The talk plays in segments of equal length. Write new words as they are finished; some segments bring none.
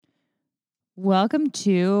Welcome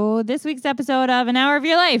to this week's episode of An Hour of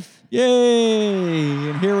Your Life. Yay!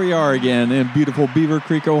 And here we are again in beautiful Beaver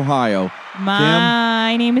Creek, Ohio.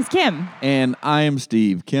 My name is Kim. And I am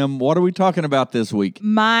Steve. Kim, what are we talking about this week?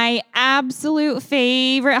 My absolute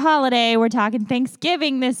favorite holiday. We're talking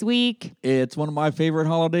Thanksgiving this week. It's one of my favorite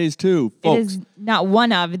holidays too, folks. It is not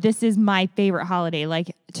one of. This is my favorite holiday.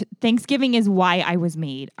 Thanksgiving is why I was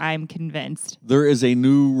made. I'm convinced. There is a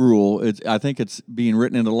new rule. I think it's being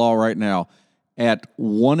written into law right now. At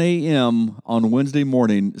 1 a.m. on Wednesday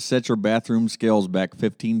morning, set your bathroom scales back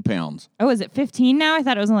 15 pounds. Oh, is it 15 now? I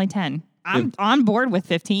thought it was only 10. I'm on board with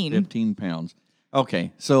 15. 15 pounds.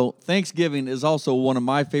 Okay, so Thanksgiving is also one of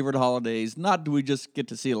my favorite holidays. Not do we just get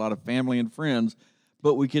to see a lot of family and friends,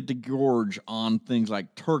 but we get to gorge on things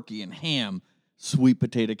like turkey and ham, sweet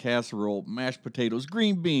potato casserole, mashed potatoes,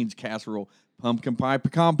 green beans casserole, pumpkin pie,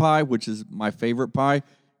 pecan pie, which is my favorite pie,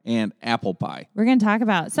 and apple pie. We're going to talk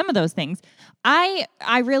about some of those things. I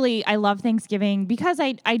love Thanksgiving because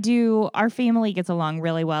our family gets along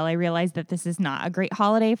really well. I realize that this is not a great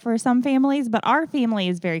holiday for some families, but our family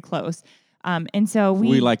is very close. And so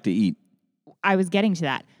we like to eat. I was getting to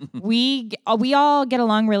that. we all get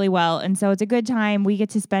along really well. And so it's a good time. We get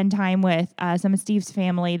to spend time with some of Steve's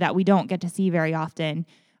family that we don't get to see very often.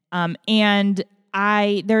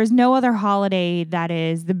 There's no other holiday that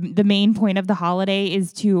is the main point of the holiday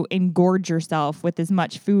is to engorge yourself with as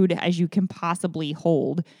much food as you can possibly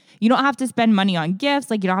hold. You don't have to spend money on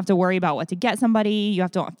gifts. You don't have to worry about what to get somebody. You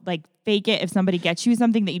have to fake it if somebody gets you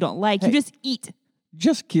something that you don't like. Hey, you just eat.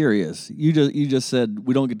 Just curious. You just said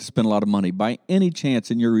we don't get to spend a lot of money. By any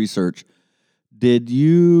chance in your research,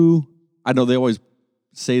 I know they always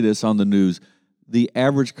say this on the news, the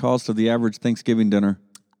average cost of the average Thanksgiving dinner?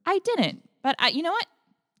 I didn't. But you know what?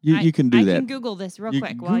 You can do that. I can Google this real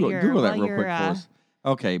quick Google that real quick for us.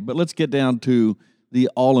 Okay, but let's get down to the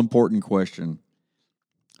all-important question.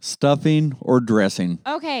 Stuffing or dressing?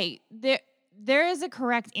 Okay, there is a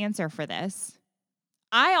correct answer for this.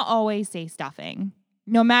 I always say stuffing,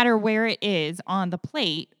 no matter where it is on the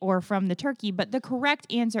plate or from the turkey. But the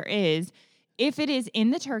correct answer is, if it is in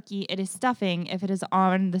the turkey, it is stuffing. If it is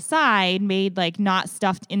on the side, made not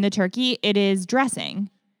stuffed in the turkey, it is dressing.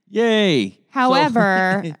 Yay.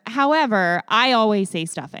 However, I always say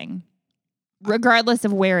stuffing, regardless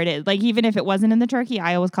of where it is. Even if it wasn't in the turkey,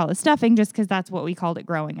 I always call it stuffing just because that's what we called it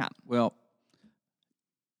growing up. Well,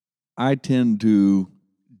 I tend to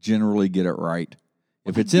generally get it right.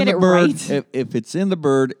 If it's in the bird, if it's in the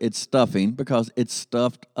bird, it's stuffing because it's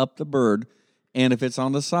stuffed up the bird. And if it's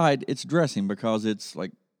on the side, it's dressing because it's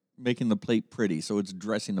making the plate pretty. So it's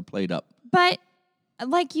dressing the plate up. But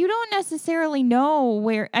you don't necessarily know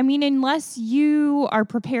where, unless you are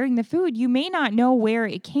preparing the food, you may not know where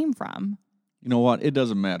it came from. You know what? It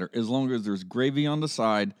doesn't matter. As long as there's gravy on the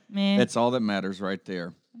side, that's all that matters right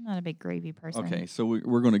there. I'm not a big gravy person. Okay, so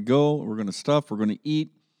we're going to go, we're going to stuff, we're going to eat,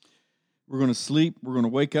 we're going to sleep, we're going to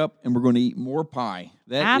wake up, and we're going to eat more pie.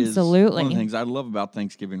 That Absolutely. is one of the things I love about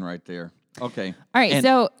Thanksgiving right there. Okay. All right,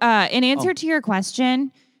 in answer to your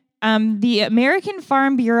question, the American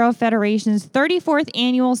Farm Bureau Federation's 34th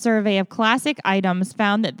annual survey of classic items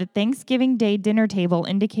found that the Thanksgiving Day dinner table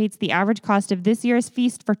indicates the average cost of this year's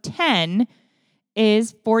feast for 10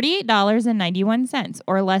 is $48.91,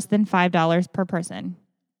 or less than $5 per person.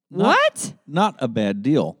 What? Not a bad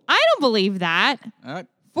deal. I don't believe that.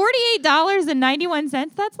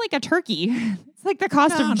 $48.91, that's like a turkey. It's like the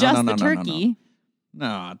cost of just the turkey.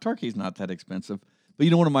 No, turkey's not that expensive. But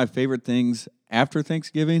you know one of my favorite things after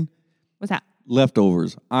Thanksgiving? What's that?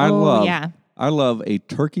 Leftovers. I love a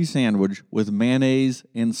turkey sandwich with mayonnaise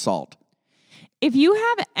and salt. If you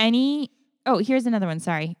have any... Oh, here's another one.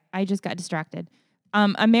 Sorry. I just got distracted.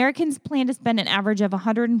 Americans plan to spend an average of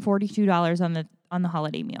 $142 on the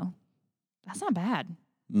holiday meal. That's not bad.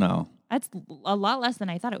 No. That's a lot less than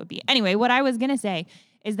I thought it would be. Anyway, what I was going to say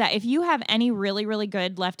is that if you have any really, really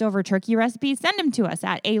good leftover turkey recipes, send them to us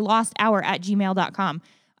at alosthour@gmail.com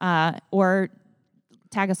or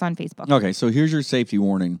tag us on Facebook. Okay, so here's your safety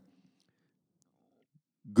warning.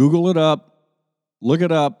 Google it up. Look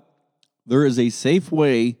it up. There is a safe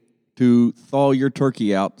way to thaw your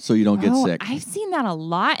turkey out so you don't get sick. I've seen that a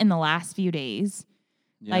lot in the last few days.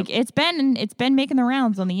 Yep. It's been making the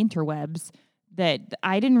rounds on the interwebs. That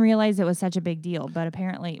I didn't realize it was such a big deal, but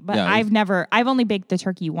apparently, I've only baked the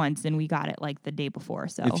turkey once and we got it the day before.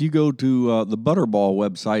 So if you go to the Butterball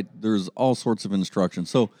website, there's all sorts of instructions.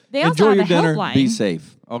 So they enjoy your dinner, be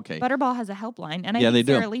safe. Okay. Butterball has a helpline, and I think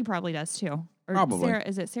Sarah Lee probably does too. Or probably.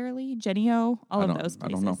 Is it Sarah Lee, Jenny O, all of those places? I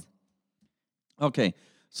don't know. Okay.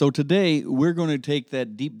 So today we're going to take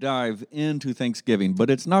that deep dive into Thanksgiving, but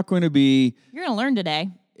it's not going to be... You're going to learn today.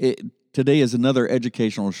 today is another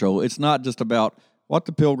educational show. It's not just about what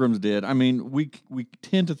the Pilgrims did. I mean, we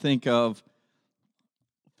tend to think of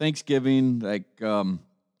Thanksgiving like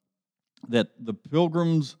that the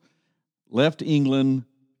Pilgrims left England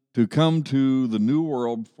to come to the New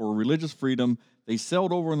World for religious freedom. They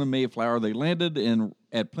sailed over in the Mayflower. They landed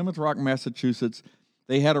at Plymouth Rock, Massachusetts.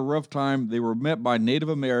 They had a rough time. They were met by Native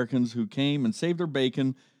Americans who came and saved their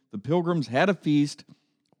bacon. The Pilgrims had a feast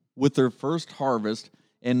with their first harvest,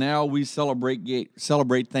 and now we celebrate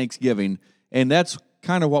Thanksgiving, and that's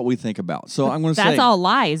kind of what we think about. So I'm going to say that's all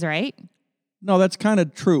lies, right? No, that's kind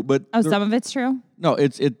of true, but some of it's true. No,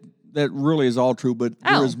 that really is all true, but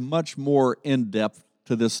there is much more in depth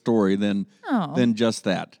to this story than just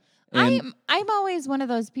that. And I'm always one of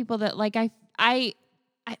those people that like I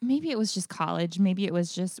maybe it was just college, maybe it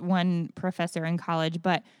was just one professor in college,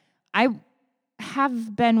 but I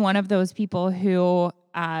have been one of those people who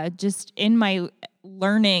just in my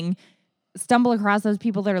learning stumble across those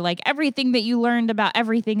people that are like, everything that you learned about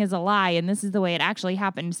everything is a lie and this is the way it actually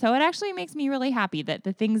happened. So it actually makes me really happy that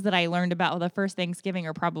the things that I learned about the first Thanksgiving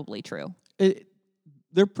are probably true.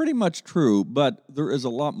 They're pretty much true, but there is a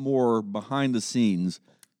lot more behind the scenes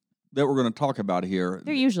that we're going to talk about here.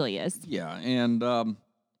 There usually is. Yeah, and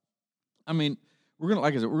I mean, we're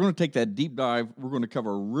going to take that deep dive. We're going to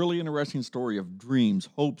cover a really interesting story of dreams,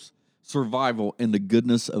 hopes, survival, and the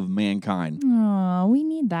goodness of mankind. Oh, we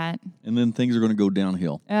need that. And then things are going to go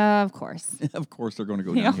downhill. Of course. Of course they're going to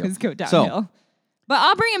go They downhill. always go downhill. But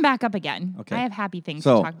I'll bring him back up again. Okay. I have happy things to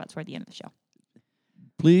talk about toward the end of the show.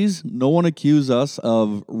 Please, no one accuse us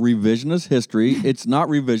of revisionist history. It's not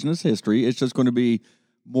revisionist history. It's just going to be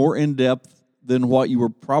more in-depth than what you were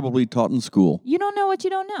probably taught in school. You don't know what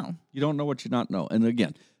you don't know. You don't know what you not know. And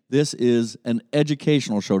again, this is an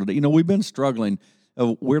educational show today. You know, we've been struggling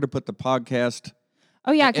of where to put the podcast.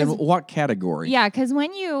 Oh, yeah. And what category. Yeah, because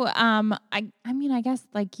when you, I mean, I guess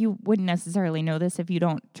like you wouldn't necessarily know this if you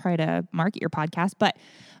don't try to market your podcast, but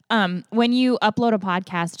when you upload a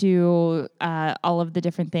podcast to all of the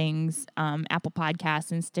different things, Apple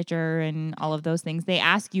Podcasts and Stitcher and all of those things, they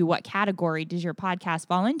ask you what category does your podcast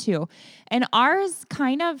fall into? And ours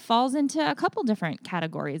kind of falls into a couple different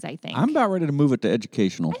categories, I think. I'm about ready to move it to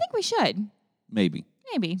educational. I think we should. Maybe.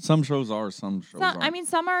 Some shows are, some shows aren't. I mean,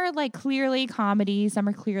 some are like clearly comedy, some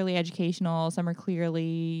are clearly educational, some are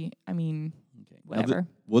clearly, whatever.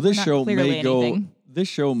 This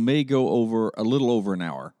show may go over a little over an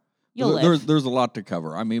hour. There's a lot to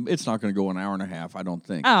cover. I mean, it's not going to go an hour and a half, I don't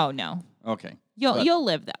think. Oh, no. Okay. You'll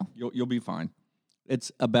live, though. You'll be fine.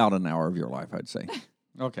 It's about an hour of your life, I'd say.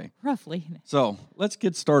 Okay. Roughly. So let's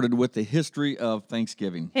get started with the history of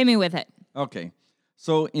Thanksgiving. Hit me with it. Okay.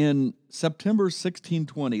 So in September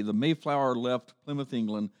 1620, the Mayflower left Plymouth,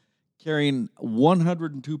 England, carrying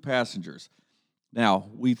 102 passengers. Now,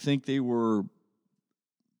 we think they were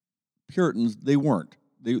Puritans. They weren't.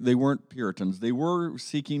 They weren't Puritans. They were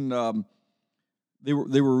seeking. They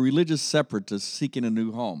were religious separatists seeking a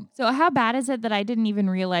new home. So how bad is it that I didn't even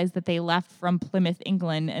realize that they left from Plymouth,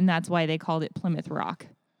 England, and that's why they called it Plymouth Rock?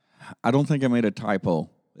 I don't think I made a typo.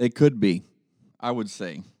 It could be, I would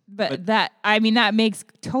say. But that makes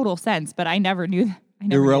total sense. But I never knew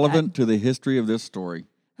that. Irrelevant to the history of this story.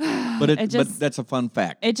 But that's a fun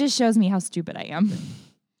fact. It just shows me how stupid I am.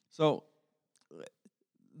 So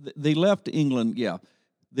they left England. Yeah.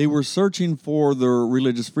 They were searching for their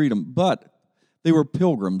religious freedom, but they were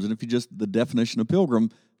pilgrims. And if you just, the definition of pilgrim,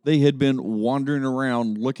 they had been wandering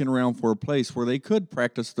around, looking around for a place where they could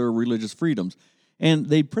practice their religious freedoms. And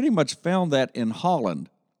they pretty much found that in Holland,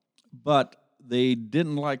 but they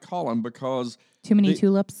didn't like Holland because... Too many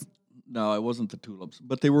tulips? No, it wasn't the tulips,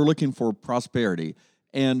 but they were looking for prosperity.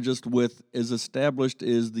 And just with as established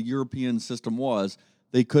as the European system was,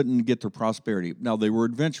 they couldn't get their prosperity. Now, they were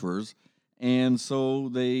adventurers, and so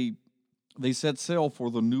they set sail for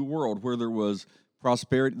the New World where there was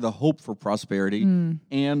prosperity, the hope for prosperity,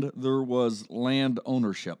 and there was land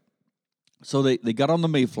ownership. So they got on the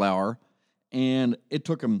Mayflower, and it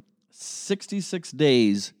took them 66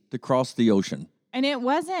 days to cross the ocean. And it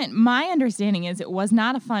wasn't, my understanding is it was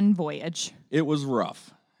not a fun voyage. It was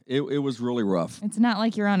rough. It was really rough. It's not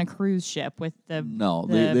like you're on a cruise ship with the... No,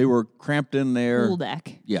 they were cramped in there. Pool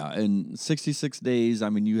deck. Yeah, in 66 days, I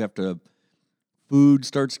mean, you have to... Food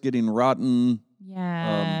starts getting rotten.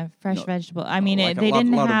 Yeah, fresh vegetable. I mean, like they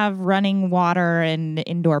didn't have running water and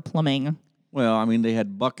indoor plumbing. Well, I mean, they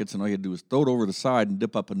had buckets, and all you had to do was throw it over the side and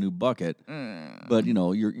dip up a new bucket. But, you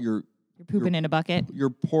know, you're pooping in a bucket. Your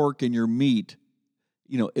pork and your meat,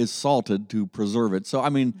 you know, is salted to preserve it. So, I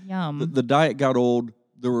mean, Yum. The diet got old.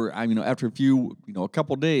 there were, after a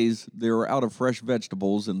couple days, they were out of fresh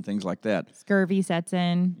vegetables and things like that. Scurvy sets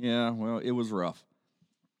in. Yeah, well, it was rough.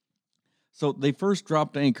 So they first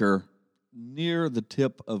dropped anchor near the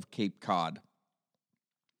tip of Cape Cod,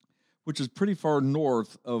 which is pretty far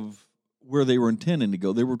north of where they were intending to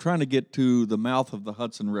go. They were trying to get to the mouth of the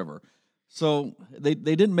Hudson River. So they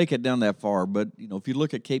didn't make it down that far, but if you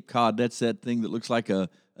look at Cape Cod, that's that thing that looks like a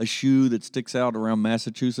shoe that sticks out around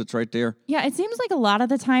Massachusetts right there. Yeah, it seems like a lot of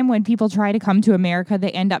the time when people try to come to America,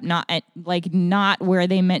 they end up not where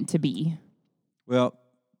they meant to be. Well,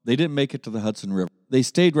 they didn't make it to the Hudson River. They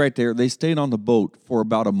stayed right there. They stayed on the boat for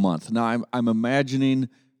about a month. Now, I'm imagining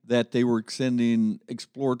that they were sending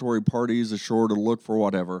exploratory parties ashore to look for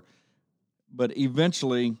whatever. But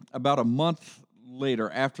eventually, about a month later,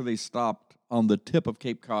 after they stopped on the tip of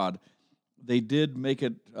Cape Cod, they did make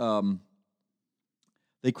it.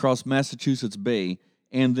 They crossed Massachusetts Bay,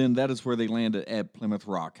 and then that is where they landed at Plymouth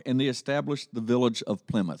Rock. And they established the village of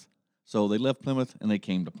Plymouth. So they left Plymouth, and they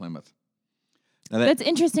came to Plymouth. Now that's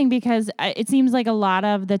interesting because it seems like a lot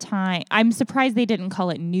of the time, I'm surprised they didn't call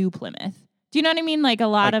it New Plymouth. Do you know what I mean? Like a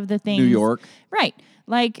lot of the things. New York. Right.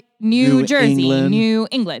 Like New Jersey, England. New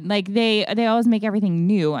England. Like they always make everything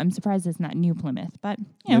new. I'm surprised it's not New Plymouth, but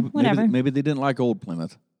whatever. Maybe they didn't like Old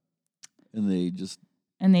Plymouth. And they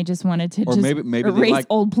just wanted to maybe erase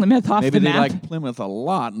Old Plymouth off the map. Maybe they liked Plymouth a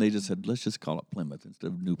lot, and they just said, let's just call it Plymouth instead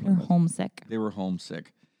of New Plymouth. They were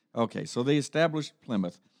homesick. Okay, so they established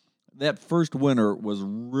Plymouth. That first winter was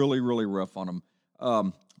really, really rough on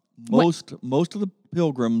them. Most of the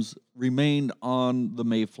Pilgrims remained on the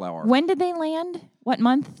Mayflower. When did they land? What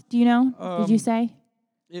month? Do you know? Did you say?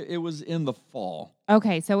 It was in the fall.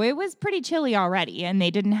 Okay, so it was pretty chilly already, and they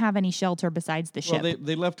didn't have any shelter besides the ship. Well,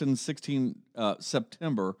 they left in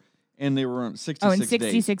September, and they were on 66 days. Oh, in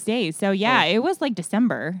 66 days. So, yeah, it was like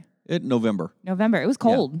December. November. It was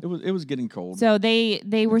cold. Yeah, it was getting cold. So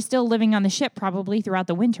they were still living on the ship probably throughout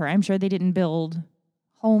the winter. I'm sure they didn't build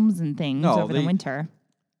homes and things over the winter.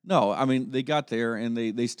 No, they got there and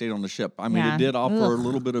they stayed on the ship. It did offer a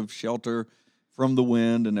little bit of shelter from the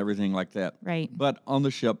wind and everything like that. Right. But on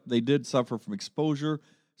the ship, they did suffer from exposure,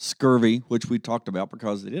 scurvy, which we talked about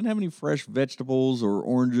because they didn't have any fresh vegetables or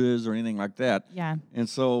oranges or anything like that. Yeah.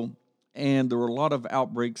 And there were a lot of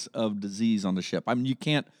outbreaks of disease on the ship. You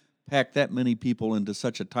can't pack that many people into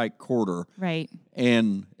such a tight quarter. Right.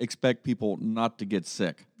 And expect people not to get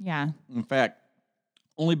sick. Yeah. In fact,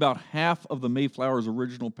 only about half of the Mayflower's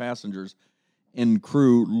original passengers and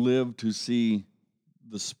crew lived to see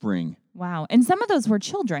the spring. Wow. And some of those were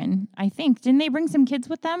children, I think. Didn't they bring some kids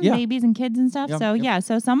with them? Yeah. Babies and kids and stuff? Yeah,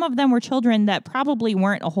 So some of them were children that probably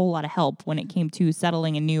weren't a whole lot of help when it came to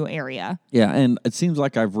settling a new area. Yeah, and it seems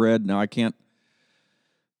like I've read, now I can't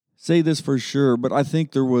say this for sure, but I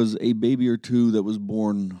think there was a baby or two that was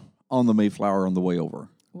born on the Mayflower on the way over.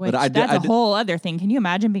 Which, that's a whole other thing. Can you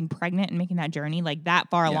imagine being pregnant and making that journey like that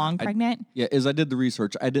far along pregnant? As I did the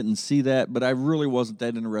research, I didn't see that, but I really wasn't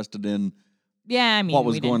that interested in what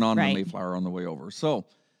was going on in the Mayflower on the way over. So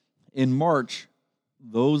in March,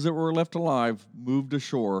 those that were left alive moved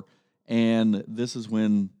ashore, and this is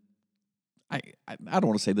when, I don't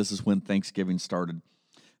want to say this is when Thanksgiving started,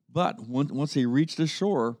 but once they reached the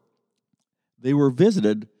shore, they were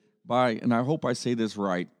visited by, and I hope I say this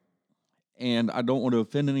right, and I don't want to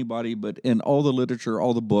offend anybody, but in all the literature,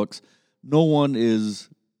 all the books, no one is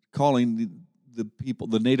calling the people,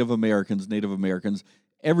 the Native Americans.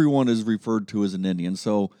 Everyone is referred to as an Indian.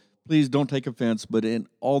 So please don't take offense, but in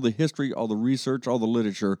all the history, all the research, all the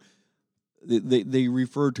literature, they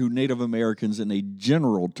refer to Native Americans in a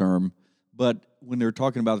general term, but when they're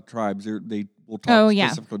talking about the tribes, they will talk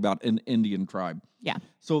specifically about an Indian tribe. Yeah.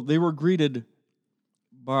 So they were greeted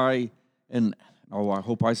by I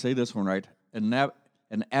hope I say this one right,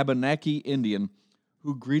 an Abenaki Indian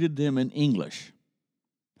who greeted them in English.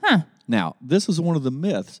 Huh. Now, this is one of the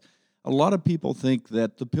myths. A lot of people think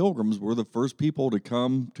that the Pilgrims were the first people to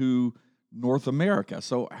come to North America.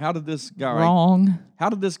 So how did this guy... Wrong. How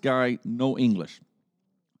did this guy know English?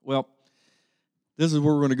 Well, this is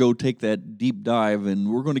where we're going to go take that deep dive,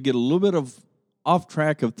 and we're going to get a little bit of off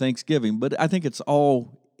track of Thanksgiving, but I think it's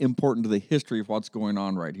all important to the history of what's going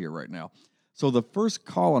on right here, right now. So the first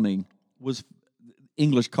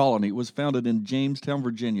English colony was founded in Jamestown,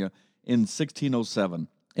 Virginia in 1607.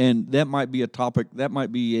 And that might be a topic, that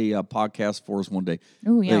might be a podcast for us one day.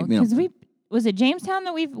 Oh, yeah, because was it Jamestown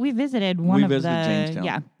that we visited? We visited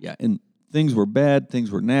Jamestown. Yeah, and things were bad,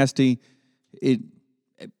 things were nasty.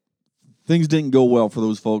 Things didn't go well for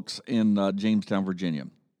those folks in Jamestown, Virginia.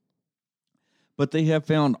 But they have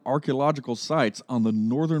found archaeological sites on the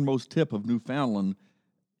northernmost tip of Newfoundland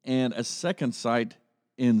and a second site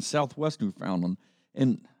in southwest Newfoundland.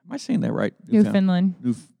 And am I saying that right? Newfoundland.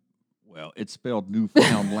 Well, it's spelled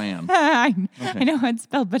Newfoundland. I know how it's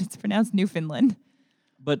spelled, but it's pronounced Newfoundland.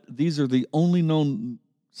 But these are the only known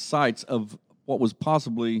sites of what was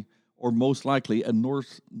possibly or most likely a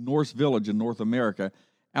Norse village in North America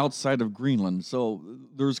outside of Greenland. So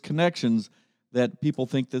there's connections that people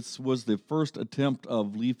think this was the first attempt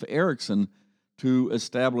of Leif Erikson to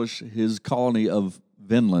establish his colony of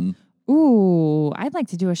Vinland. Ooh, I'd like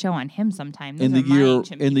to do a show on him sometime. Those in the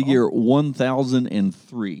year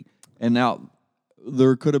 1003. And now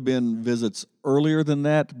there could have been visits earlier than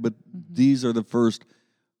that, but these are the first.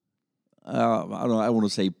 I want to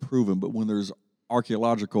say proven, but when there's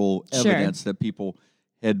archaeological evidence that people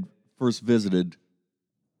had first visited,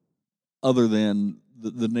 other than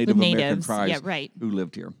the Native American tribes who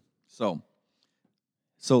lived here. So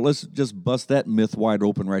let's just bust that myth wide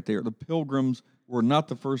open right there. The Pilgrims were not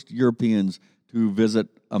the first Europeans to visit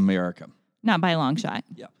America. Not by a long shot.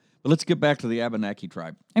 Yeah. But let's get back to the Abenaki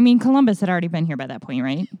tribe. I mean, Columbus had already been here by that point,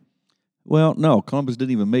 right? Well, no, Columbus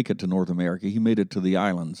didn't even make it to North America. He made it to the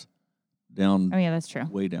islands down. Oh, yeah, that's true.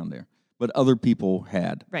 Way down there. But other people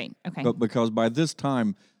had. Right, okay. But because by this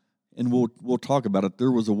time, and we'll talk about it,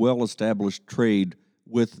 there was a well-established trade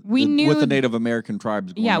with the Native American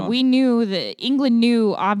tribes going on. We knew that England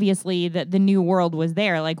knew, obviously, that the New World was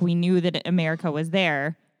there. Like, we knew that America was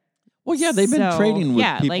there. Well, yeah, they've been trading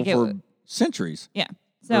with people for centuries. Yeah.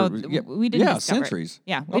 So we didn't discover centuries.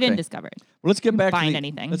 it. Yeah, we didn't discover it. Well, let's get back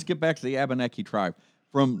anything. Let's get back to the Abenaki tribe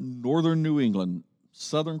from northern New England,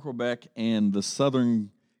 southern Quebec, and the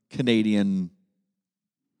southern Canadian,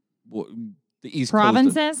 the East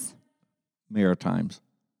provinces? Coast. Maritimes.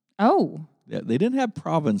 Oh. Yeah, they didn't have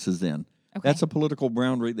provinces then. Okay. That's a political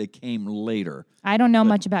boundary that came later. I don't know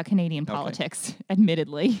much about Canadian politics,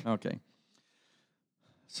 admittedly. Okay.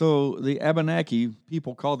 So the Abenaki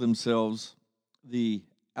people call themselves the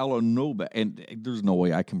Alanobac, and there's no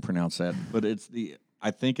way I can pronounce that, but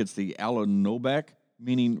I think it's the Alanobac,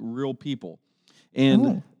 meaning real people.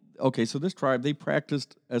 And okay, so this tribe, they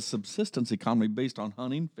practiced a subsistence economy based on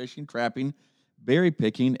hunting, fishing, trapping, berry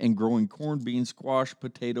picking, and growing corn, beans, squash,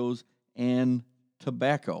 potatoes, and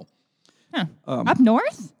tobacco. Huh. Up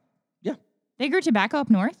north? Yeah. They grew tobacco up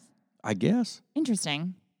north? I guess.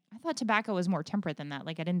 Interesting. I thought tobacco was more temperate than that.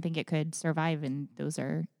 Like, I didn't think it could survive, and those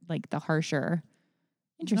are, like, the harsher.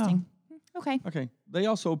 Interesting. No. Okay. They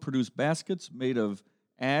also produce baskets made of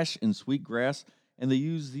ash and sweet grass, and they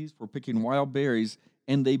use these for picking wild berries,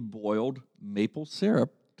 and they boiled maple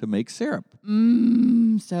syrup to make syrup.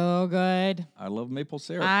 So good. I love maple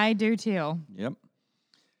syrup. I do too. Yep.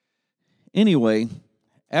 Anyway,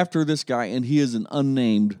 after this guy, and he is an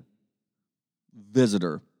unnamed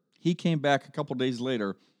visitor, he came back a couple days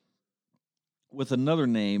later with another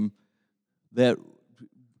name that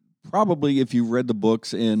probably, if you read the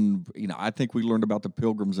books in, I think we learned about the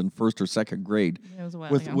Pilgrims in first or second grade. It was a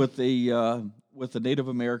while ago. With a Native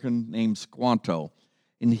American named Squanto,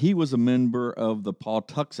 and he was a member of the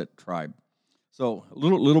Pawtuxet tribe. So a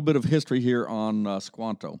little bit of history here on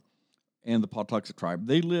Squanto and the Pawtuxet tribe.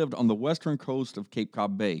 They lived on the western coast of Cape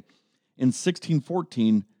Cod Bay. In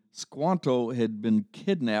 1614, Squanto had been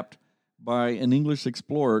kidnapped by an English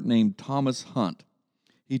explorer named Thomas Hunt.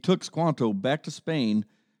 He took Squanto back to Spain,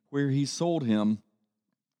 where he sold him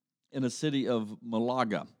in a city of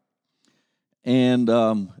Malaga. And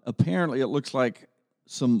apparently it looks like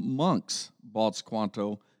some monks bought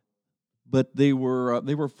Squanto, but they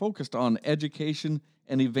were focused on education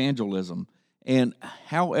and evangelism. And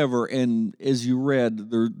however, and as you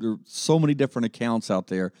read, there are so many different accounts out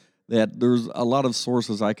there that there's a lot of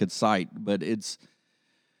sources I could cite, but it's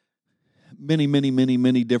many, many, many,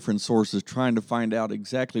 many different sources trying to find out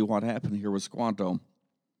exactly what happened here with Squanto.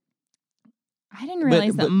 I didn't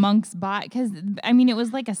realize that monks bought, because, it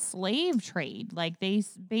was like a slave trade. Like, they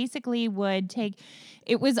basically would take,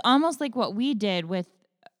 it was almost like what we did with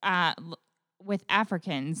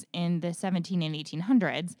Africans in the 17 and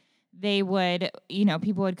 1800s. They would,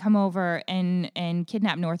 people would come over and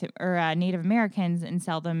kidnap Native Americans and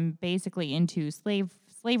sell them basically into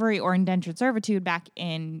slavery or indentured servitude back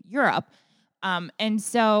in Europe. And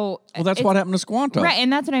so... Well, that's what happened to Squanto. Right,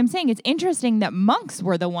 and that's what I'm saying. It's interesting that monks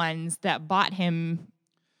were the ones that bought him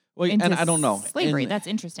into and I don't know. Slavery. That's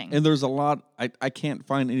interesting. And there's a lot... I can't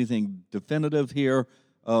find anything definitive here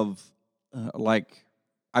of,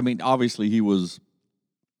 obviously he was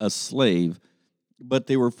a slave, but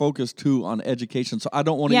they were focused, too, on education. So I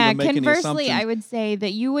don't want to even make any assumptions. Conversely, I would say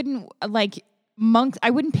that you wouldn't, monks,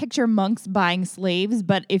 I wouldn't picture monks buying slaves,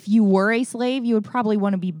 but if you were a slave, you would probably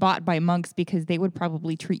want to be bought by monks because they would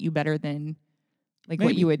probably treat you better than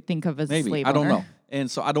what you would think of as a slave owner. I don't know. And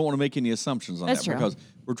so I don't want to make any assumptions on That's that true. because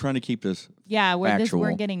we're trying to keep this Yeah, we're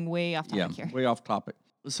factual. getting way off topic here. way off topic.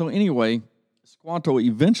 So anyway, Squanto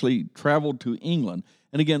eventually traveled to England.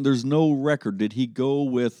 And again, there's no record. Did he go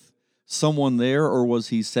with someone there or was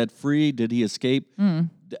he set free? Did he escape?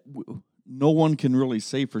 No one can really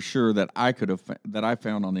say for sure that I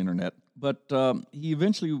found on the internet. But he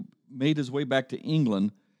eventually made his way back to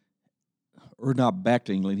England, or not back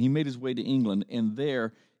to England. He made his way to England, and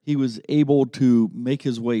there he was able to make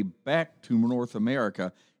his way back to North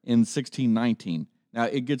America in 1619. Now,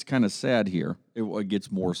 it gets kind of sad here. It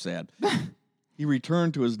gets more sad. He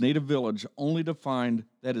returned to his native village only to find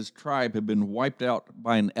that his tribe had been wiped out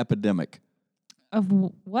by an epidemic. Of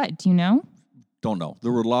what? Do you know? Don't know.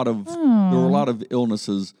 There were a lot of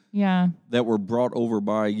illnesses that were brought over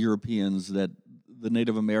by Europeans that the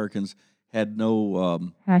Native Americans had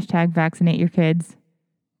no Hashtag vaccinate your kids.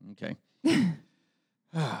 Okay.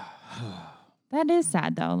 That is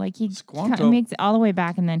sad, though. Like, he Squanto makes it all the way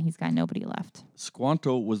back, and then he's got nobody left.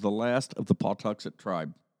 Squanto was the last of the Pawtuxet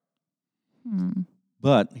tribe.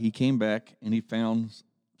 But he came back, and he found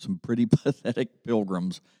some pretty pathetic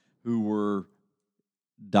pilgrims who were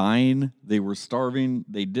dying. They were starving.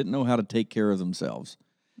 They didn't know how to take care of themselves.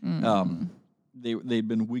 They'd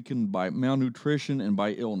been weakened by malnutrition and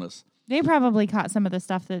by illness. They probably caught some of the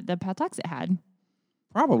stuff that the Pawtuxet had.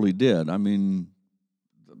 Probably did. I mean,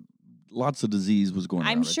 lots of disease was going on.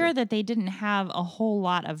 I'm sure that they didn't have a whole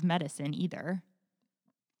lot of medicine either.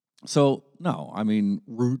 So, no, I mean,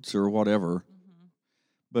 roots or whatever.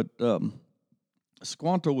 But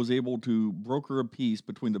Squanto was able to broker a peace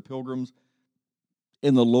between the pilgrims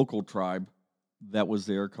and the local tribe that was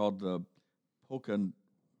there called the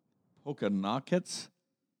Pokanockets,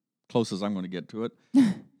 close as I'm going to get to it.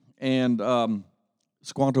 And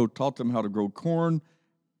Squanto taught them how to grow corn,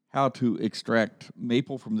 how to extract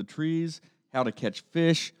maple from the trees, how to catch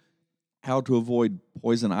fish, how to avoid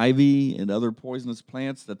poison ivy and other poisonous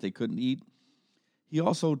plants that they couldn't eat. He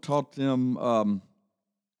also taught them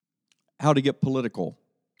how to get political.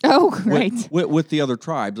 Oh, great. With the other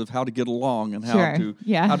tribes, of how to get along and how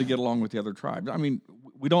to get along with the other tribes. I mean,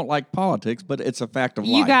 we don't like politics, but it's a fact of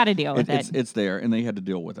life. You got to deal with it. It's there, and they had to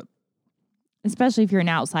deal with it. Especially if you're an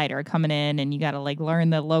outsider coming in and you got to like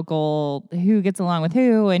learn the local, who gets along with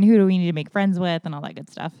who and who do we need to make friends with and all that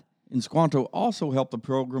good stuff. And Squanto also helped the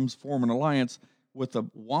pilgrims form an alliance with the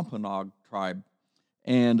Wampanoag tribe,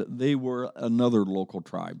 and they were another local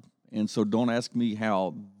tribe. And so don't ask me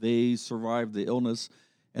how they survived the illness,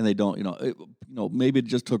 and they don't, maybe it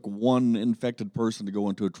just took one infected person to go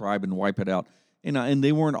into a tribe and wipe it out. And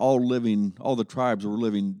they weren't all the tribes were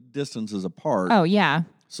living distances apart. Oh, yeah.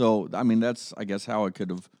 So, I mean, that's, I guess, how it could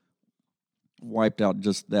have wiped out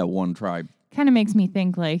just that one tribe. Kind of makes me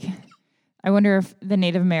think, like, I wonder if the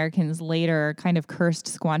Native Americans later kind of cursed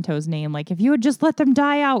Squanto's name. Like, if you had just let them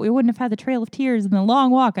die out, we wouldn't have had the Trail of Tears and the long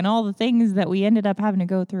walk and all the things that we ended up having to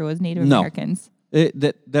go through as Native Americans.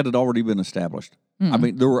 That had already been established. I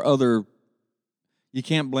mean, there were you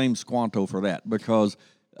can't blame Squanto for that because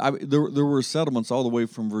there were settlements all the way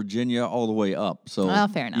from Virginia all the way up. So well,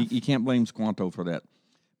 fair enough. You can't blame Squanto for that.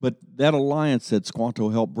 But that alliance that Squanto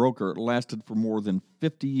helped broker lasted for more than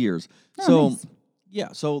 50 years. Nice.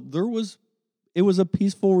 So it was a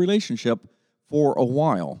peaceful relationship for a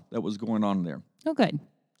while that was going on there. Oh, good.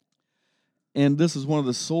 And this is one of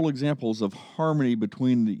the sole examples of harmony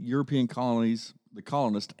between the European colonies, the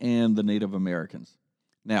colonists, and the Native Americans.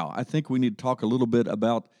 Now, I think we need to talk a little bit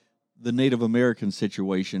about the Native American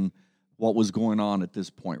situation, what was going on at this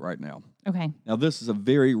point right now. Okay. Now, this is a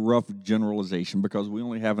very rough generalization because we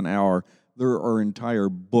only have an hour. There are entire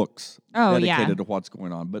books dedicated to what's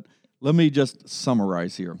going on. But let me just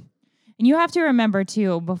summarize here. And you have to remember,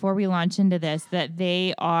 too, before we launch into this, that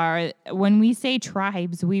they are, when we say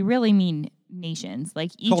tribes, we really mean nations.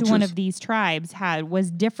 Like, each Cultures. one of these tribes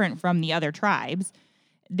was different from the other tribes.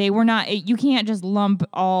 They were not, you can't just lump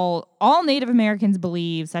all Native Americans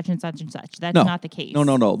believe such and such and such. That's not the case.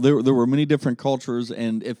 No. There were many different cultures,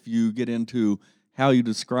 and if you get into how you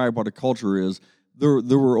describe what a culture is,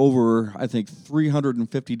 there were over, I think,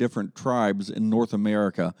 350 different tribes in North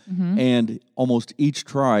America, and almost each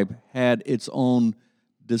tribe had its own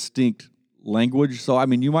distinct language. So, I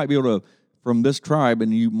mean, you might be able to, from this tribe,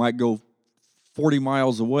 and you might go 40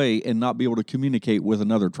 miles away and not be able to communicate with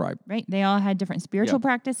another tribe. Right. They all had different spiritual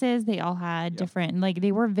practices. They all had different, like,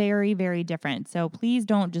 they were very, very different. So please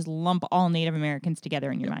don't just lump all Native Americans together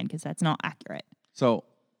in your mind because that's not accurate. So,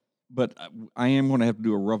 but I am going to have to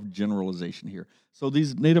do a rough generalization here. So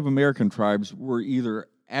these Native American tribes were either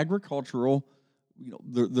agricultural,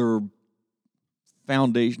 their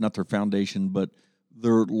foundation, not their foundation, but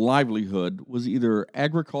their livelihood was either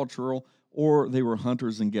agricultural or they were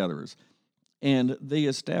hunters and gatherers. And they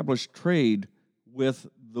established trade with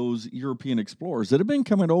those European explorers that had been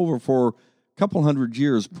coming over for a couple hundred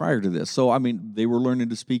years prior to this. So, I mean, they were learning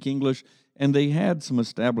to speak English, and they had some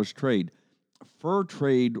established trade. Fur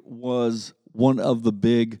trade was one of the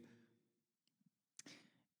big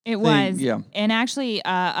It was. Yeah. And actually,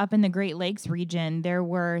 up in the Great Lakes region, there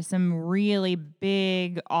were some really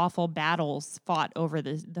big, awful battles fought over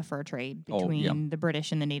the fur trade between the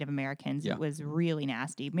British and the Native Americans. Yeah. It was really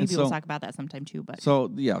nasty. Maybe we'll talk about that sometime too. But so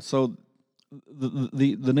the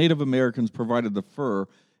Native Americans provided the fur,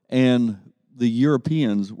 and the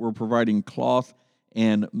Europeans were providing cloth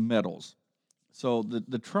and metals. So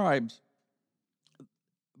the tribes,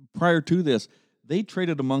 prior to this, they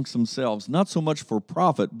traded amongst themselves, not so much for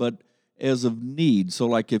profit, but as of need. So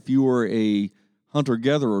like if you were a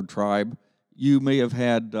hunter-gatherer tribe, you may have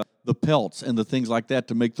had the pelts and the things like that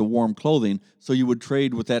to make the warm clothing. So you would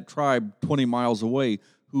trade with that tribe 20 miles away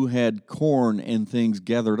who had corn and things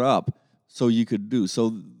gathered up so you could do.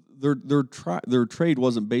 So their trade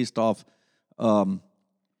wasn't based off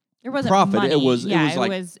there wasn't profit. Money. It was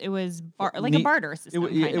like a barter system.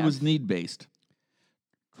 It was need-based.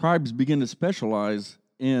 Tribes begin to specialize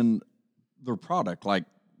in their product. Like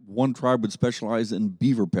one tribe would specialize in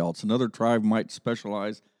beaver pelts. Another tribe might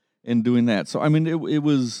specialize in doing that. So, I mean, it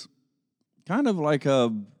was kind of like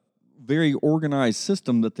a very organized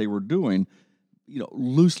system that they were doing,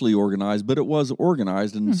 loosely organized, but it was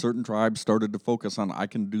organized, and certain tribes started to focus on, I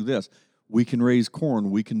can do this. We can raise corn.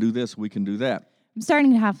 We can do this. We can do that. I'm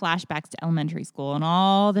starting to have flashbacks to elementary school, and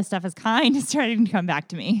all this stuff is kind of starting to come back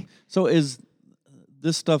to me. So as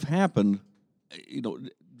this stuff happened,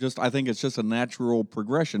 I think it's just a natural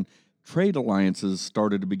progression. Trade alliances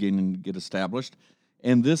started to begin to get established,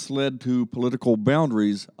 and this led to political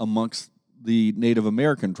boundaries amongst the Native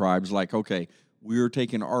American tribes. Like, okay, we're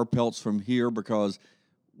taking our pelts from here because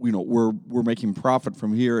we're making profit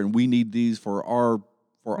from here, and we need these for our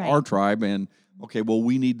tribe. And okay, well,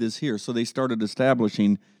 we need this here. So they started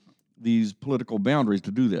establishing these political boundaries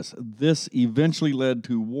to do this. This eventually led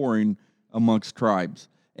to warring amongst tribes.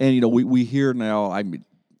 And, we hear now, I mean,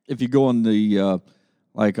 if you go on the,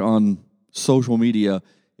 on social media,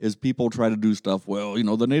 is people try to do stuff, well,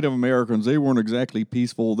 the Native Americans, they weren't exactly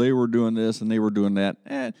peaceful. They were doing this and they were doing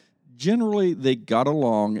that. Generally, they got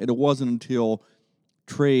along, and it wasn't until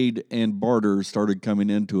trade and barter started coming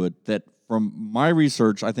into it that, from my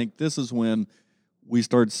research, I think this is when we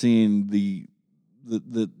start seeing the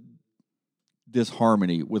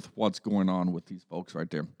disharmony with what's going on with these folks right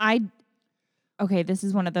there. Okay, this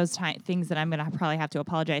is one of those things that I'm going to probably have to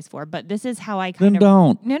apologize for, but this is how I kind of...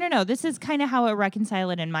 don't. No. This is kind of how I reconcile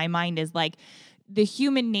it in my mind, is like the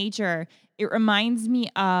human nature. It reminds me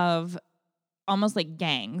of almost like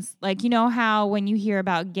gangs. Like, how when you hear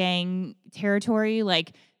about gang territory,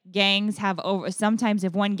 like gangs have sometimes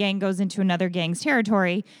if one gang goes into another gang's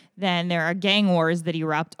territory, then there are gang wars that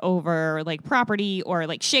erupt over like property or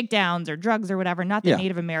like shakedowns or drugs or whatever. Not that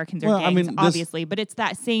Native Americans are gangs, obviously, but it's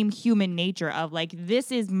that same human nature of like,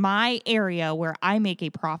 this is my area where I make a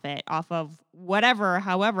profit off of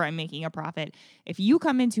however I'm making a profit. If you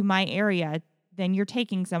come into my area, then you're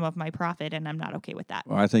taking some of my profit, and I'm not okay with that.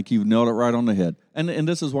 Well, I think you've nailed it right on the head. And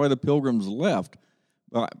this is why the Pilgrims left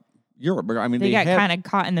Europe. I mean, they got kind of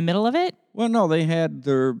caught in the middle of it? Well, no, they had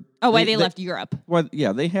their... they left Europe. Well,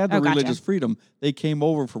 yeah, they had the religious freedom. They came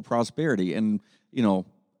over for prosperity. And,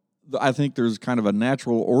 I think there's kind of a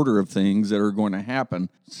natural order of things that are going to happen.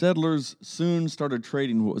 Settlers soon started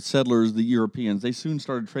trading, the Europeans, they soon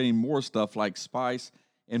started trading more stuff like spice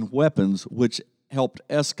and weapons, which helped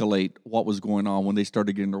escalate what was going on when they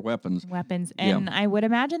started getting their weapons. And I would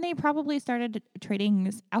imagine they probably started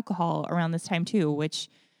trading alcohol around this time too, which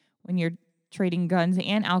when you're trading guns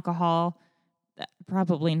and alcohol,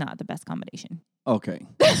 probably not the best combination. Okay.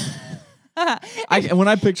 When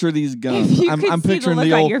I picture these guns, I'm picturing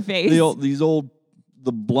the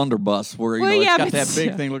blunderbuss where it's got that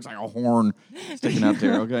big thing, looks like a horn sticking out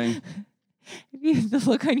there. Okay. The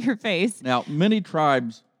look on your face. Now, many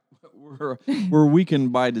tribes were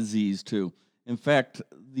weakened by disease too. In fact,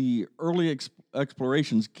 the early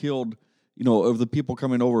explorations killed, of the people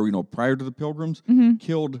coming over, prior to the Pilgrims,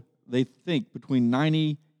 killed, they think, between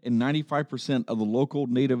 90 and 95% of the local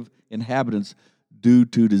native inhabitants due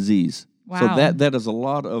to disease. Wow. So that is a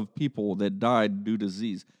lot of people that died due to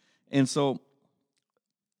disease. And so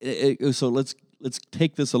let's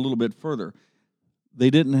take this a little bit further. They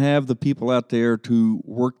didn't have the people out there to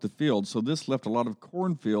work the fields, so this left a lot of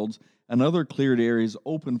cornfields and other cleared areas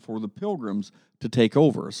open for the Pilgrims to take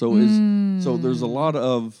over. So there's a lot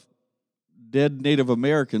of dead Native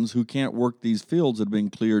Americans who can't work these fields that have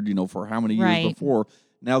been cleared, for how many years Right. before.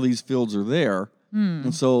 Now these fields are there.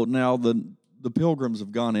 And so now the pilgrims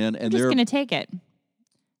have gone in and We're just they're going to take it.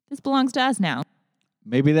 This belongs to us now.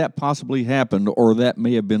 maybe that possibly happened, or that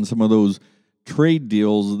may have been some of those trade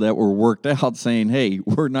deals that were worked out saying, hey,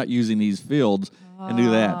 we're not using these fields and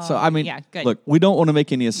do that. So, I mean, yeah, good. look, we don't want to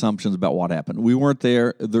make any assumptions about what happened. We weren't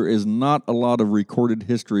there. There is not a lot of recorded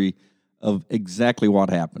history of exactly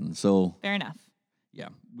what happened. So, Fair enough. yeah,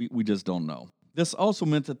 we just don't know. This also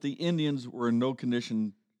meant that the Indians were in no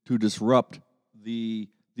condition to disrupt the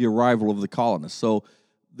arrival of the colonists. So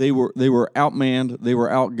they were outmanned, they were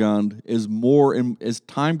outgunned. As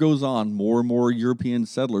time goes on, more and more European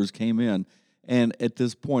settlers came in, and at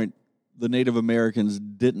this point, the Native Americans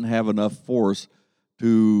didn't have enough force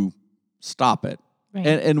to stop it. Right.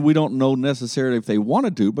 And we don't know necessarily if they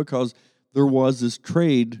wanted to, because there was this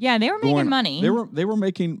trade. Yeah, they were making money. They were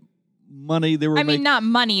making money. They were not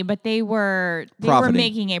money, but they were Profiting.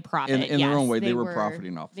 making a profit. In their own way. Yes, They were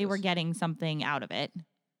profiting off They were this. getting something out of it.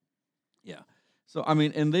 Yeah. So I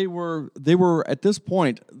mean, and they were at this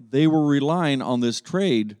point, they were relying on this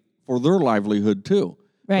trade for their livelihood too.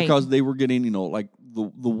 Right. Because they were getting, like the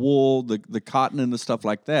wool, the cotton and the stuff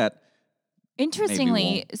like that.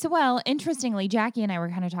 Interestingly, Jackie and I were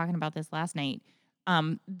kind of talking about this last night,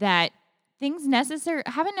 that things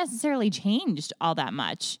haven't necessarily changed all that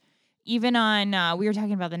much. Even on, we were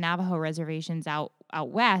talking about the Navajo reservations out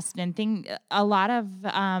west, and a lot of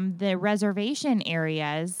the reservation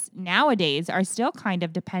areas nowadays are still kind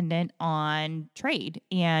of dependent on trade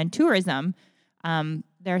and tourism.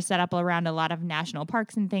 They're set up around a lot of national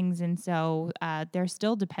parks and things, and so they're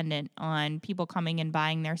still dependent on people coming and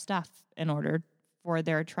buying their stuff in order for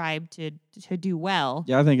their tribe to do well.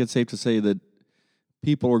 Yeah, I think it's safe to say that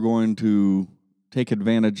people are going to take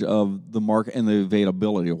advantage of the market and the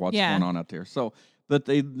availability of what's going on out there. So, but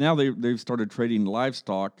they've started trading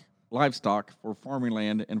livestock for farming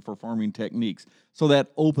land and for farming techniques. So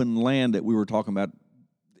that open land that we were talking about,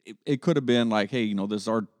 it could have been like, hey, this is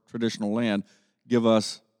our traditional land. Give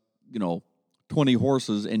us, 20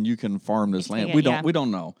 horses and you can farm this land. We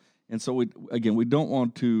don't know. And so we don't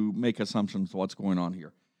want to make assumptions of what's going on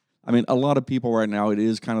here. I mean, a lot of people right now, it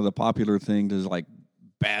is kind of the popular thing to like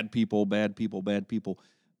bad people.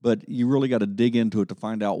 But you really got to dig into it to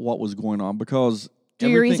find out what was going on, because do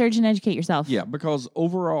your research and educate yourself. Yeah, because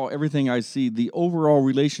overall, everything I see, the overall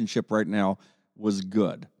relationship right now was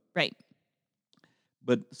good. Right.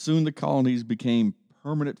 But soon the colonies became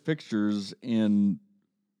permanent fixtures in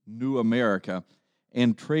New America,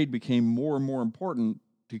 and trade became more and more important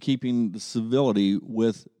to keeping the civility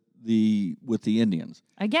with the Indians.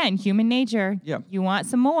 Again, human nature. Yeah. You want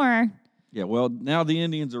some more. Yeah, well, now the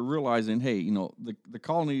Indians are realizing, hey, the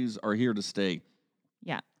colonies are here to stay.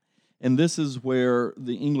 Yeah. And this is where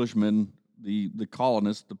the Englishmen, the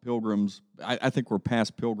colonists, the pilgrims, I think we're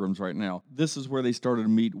past pilgrims right now. This is where they started to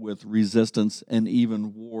meet with resistance and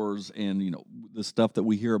even wars and, the stuff that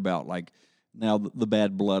we hear about. Like now the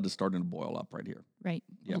bad blood is starting to boil up right here. Right.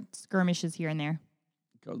 Yeah. Skirmishes here and there.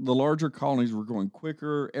 The larger colonies were growing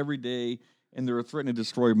quicker every day, and they were threatening to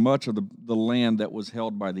destroy much of the land that was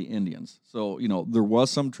held by the Indians. So, there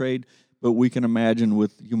was some trade, but we can imagine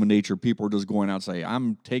with human nature, people are just going out and say,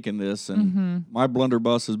 I'm taking this, and my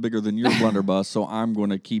blunderbuss is bigger than your blunderbuss, so I'm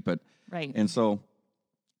going to keep it. Right. And so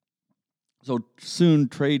soon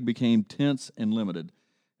trade became tense and limited.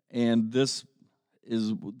 And this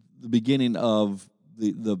is the beginning of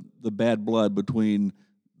the bad blood between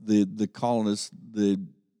the colonists, the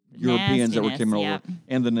Europeans that were coming over,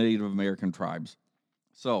 and the Native American tribes.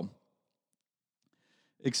 So,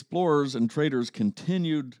 explorers and traders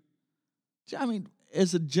continued,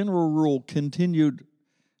 as a general rule, continued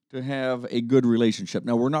to have a good relationship.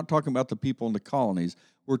 Now, we're not talking about the people in the colonies.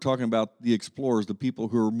 We're talking about the explorers, the people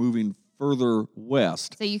who are moving further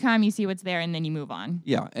west. So you come, you see what's there, and then you move on.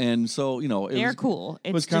 Yeah, and so, they're cool.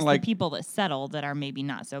 It's just the people that settle that are maybe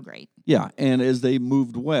not so great. Yeah, and as they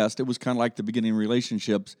moved west, it was kind of like the beginning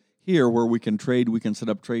relationships here where we can trade, we can set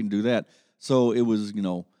up trade and do that. So it was,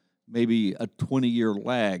 maybe a 20-year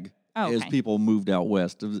lag as people moved out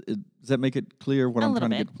west. Does that make it clear what I'm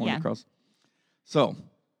trying to get the point across? So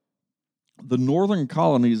the northern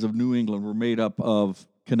colonies of New England were made up of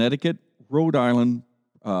Connecticut, Rhode Island,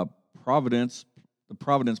 Providence, the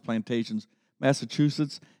Providence plantations,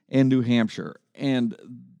 Massachusetts, and New Hampshire. And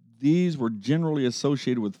these were generally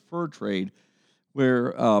associated with fur trade,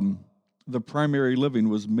 where the primary living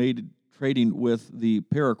was made trading with the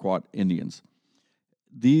Paraquat Indians.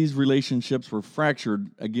 These relationships were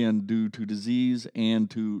fractured, again, due to disease and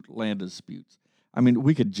to land disputes.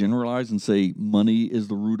 We could generalize and say money is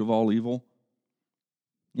the root of all evil.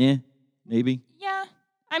 Yeah, maybe. Yeah.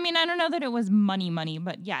 I mean, I don't know that it was money,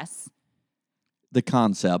 but yes. The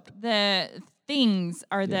concept. The things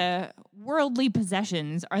are the worldly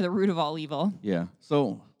possessions are the root of all evil. Yeah.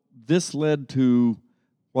 So this led to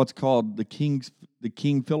what's called the King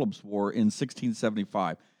Philip's War in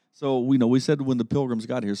 1675. So we said when the Pilgrims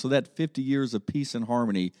got here. So that 50 years of peace and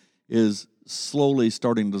harmony is slowly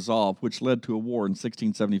starting to dissolve, which led to a war in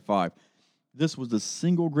 1675. This was the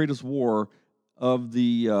single greatest war of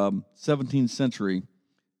the 17th century,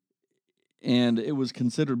 and it was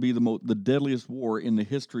considered to be the deadliest war in the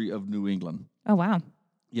history of New England. Oh, wow.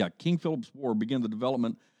 Yeah, King Philip's War began the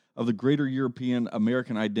development of the greater European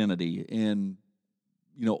American identity and,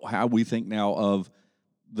 how we think now of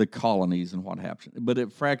the colonies and what happened. But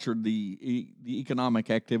it fractured the economic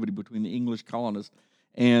activity between the English colonists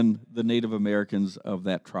and the Native Americans of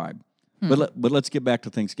that tribe. But let's get back to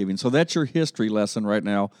Thanksgiving. So that's your history lesson right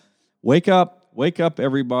now. Wake up,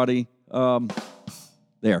 everybody.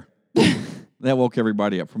 There. That woke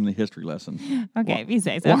everybody up from the history lesson. Okay, if you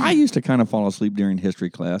say so. Well, I used to kind of fall asleep during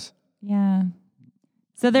history class. Yeah.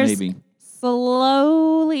 So there's Maybe.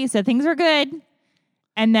 slowly, so things were good,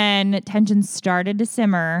 and then tensions started to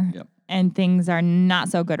simmer, Yep. and things are not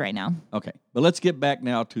so good right now. Okay, but let's get back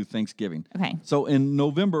now to Thanksgiving. Okay. So in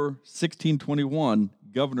November 1621,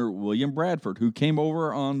 Governor William Bradford, who came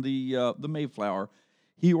over on the Mayflower,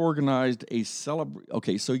 he organized a celebration.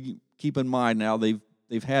 Okay, so you keep in mind now they've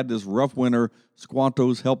had this rough winter.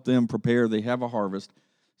 Squantos helped them prepare. They have a harvest.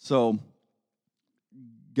 So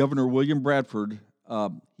Governor William Bradford,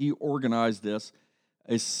 he organized this,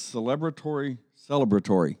 a celebratory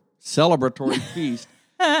feast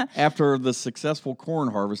after the successful corn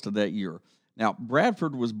harvest of that year. Now,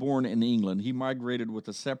 Bradford was born in England. He migrated with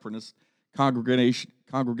a separatist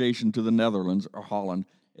congregation to the Netherlands or Holland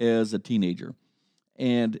as a teenager.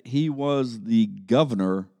 And he was the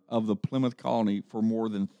governor of the Plymouth colony for more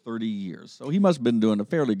than 30 years. So he must have been doing a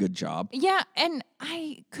fairly good job. Yeah, and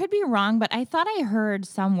I could be wrong, but I thought I heard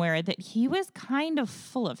somewhere that he was kind of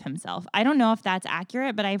full of himself. I don't know if that's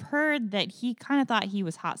accurate, but I've heard that he kind of thought he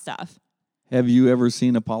was hot stuff. Have you ever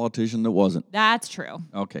seen a politician that wasn't? That's true.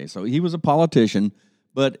 Okay, so he was a politician,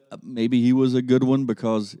 but maybe he was a good one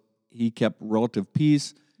because he kept relative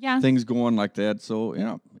peace, Yeah. things going like that.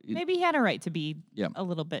 So, Maybe he had a right to be Yeah. a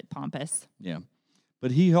little bit pompous. yeah. But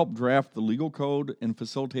he helped draft the legal code and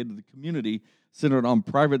facilitated the community centered on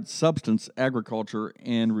private substance agriculture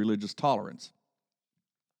and religious tolerance.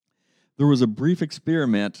 There was a brief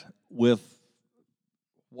experiment with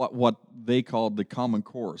what they called the Common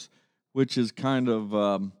Course, which is kind of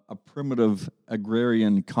a primitive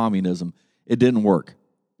agrarian communism. It didn't work.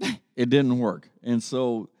 It didn't work. And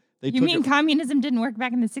so You mean communism didn't work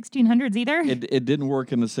back in the 1600s either? It didn't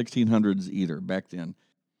work in the 1600s either back then.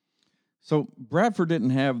 So Bradford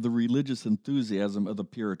didn't have the religious enthusiasm of the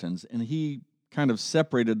Puritans, and he kind of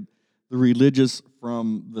separated the religious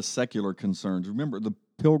from the secular concerns. Remember, the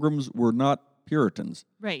Pilgrims were not Puritans.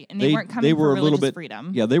 Right, and they weren't coming for religious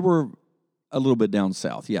freedom. Yeah, they were a little bit down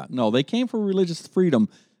south. Yeah, no, they came for religious freedom,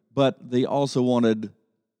 but they also wanted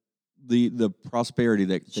the prosperity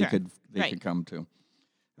that they could come to.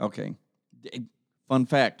 Okay, fun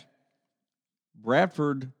fact: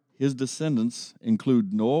 Bradford, his descendants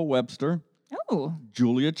include Noah Webster,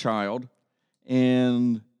 Julia Child,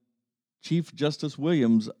 and Chief Justice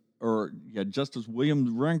Justice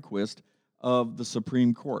William Rehnquist of the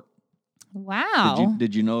Supreme Court. Wow!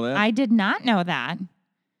 Did you know that? I did not know that.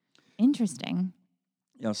 Interesting.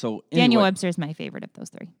 Yeah. So Daniel Webster is my favorite of those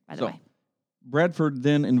three, by the way. Bradford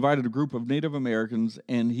then invited a group of Native Americans,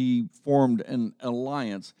 and he formed an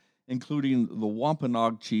alliance, including the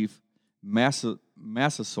Wampanoag chief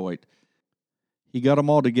Massasoit. He got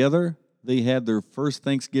them all together. They had their first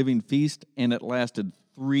Thanksgiving feast, and it lasted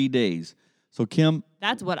 3 days. So, Kim,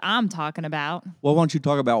 that's what I'm talking about. Well, why don't you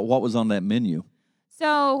talk about what was on that menu?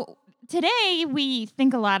 So today we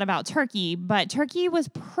think a lot about turkey, but turkey was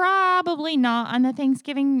probably not on the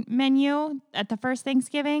Thanksgiving menu at the first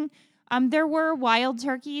Thanksgiving. There were wild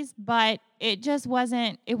turkeys, but it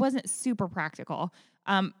wasn't super practical.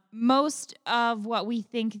 Most of what we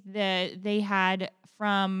think that they had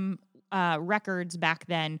from records back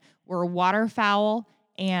then were waterfowl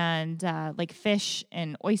and like fish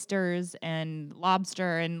and oysters and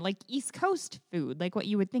lobster and like East Coast food, like what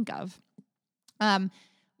you would think of.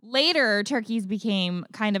 Later, turkeys became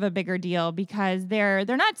kind of a bigger deal because they're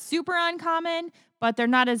not super uncommon, but they're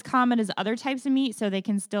not as common as other types of meat, so they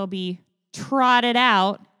can still be trotted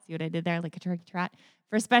out. See what I did there? Like a turkey trot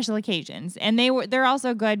for special occasions. And they're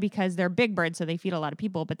also good because they're big birds, so they feed a lot of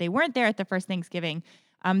people, but they weren't there at the first Thanksgiving.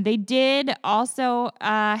 They did also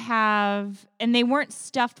have, and they weren't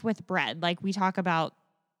stuffed with bread. Like we talk about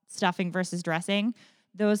stuffing versus dressing.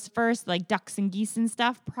 Those first, like ducks and geese and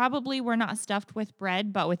stuff, probably were not stuffed with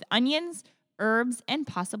bread, but with onions, herbs, and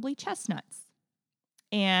possibly chestnuts.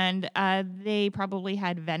 And they probably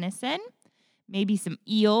had venison, maybe some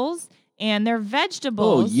eels, and their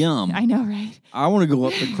vegetables. Oh, yum. I know, right? I want to go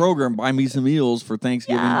up to Kroger and buy me some eels for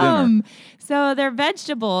Thanksgiving dinner. Yum. So their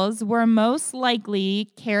vegetables were most likely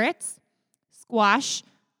carrots, squash,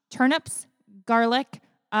 turnips, garlic,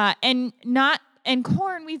 and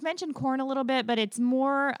corn. We've mentioned corn a little bit, but it's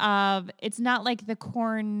not like the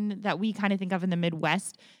corn that we kind of think of in the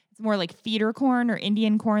Midwest. It's more like feeder corn or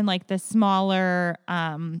Indian corn, like the smaller,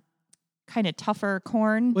 kind of tougher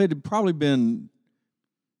corn. Well, it had probably been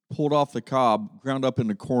pulled off the cob, ground up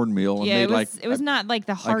into cornmeal, and made it was not like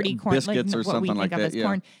the hearty corn, biscuits or something like that. Yeah.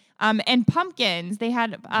 Corn. And pumpkins. They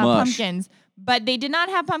had pumpkins, but they did not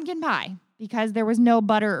have pumpkin pie because there was no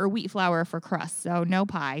butter or wheat flour for crust, so no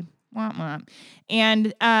pie. Womp womp.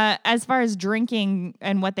 And as far as drinking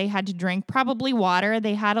and what they had to drink, probably water.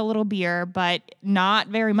 They had a little beer, but not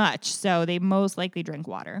very much, so they most likely drank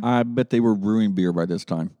water. I bet they were brewing beer by this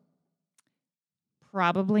time.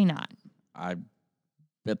 Probably not. I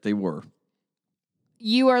bet they were.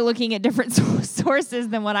 You are looking at different sources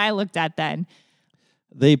than what I looked at then.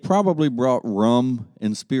 They probably brought rum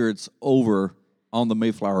and spirits over on the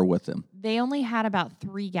Mayflower with them. They only had about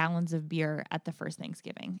 3 gallons of beer at the first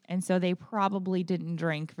Thanksgiving, and so they probably didn't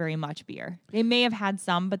drink very much beer. They may have had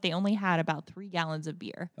some, but they only had about 3 gallons of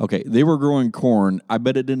beer. Okay, they were growing corn. I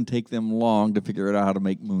bet it didn't take them long to figure out how to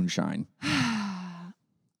make moonshine.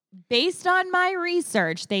 Based on my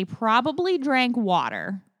research, they probably drank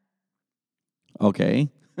water. Okay.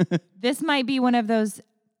 This might be one of those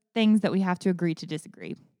things that we have to agree to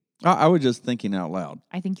disagree. I was just thinking out loud.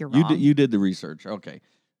 I think you're wrong. You did the research. Okay.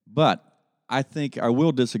 But I think I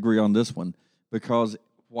will disagree on this one because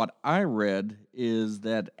what I read is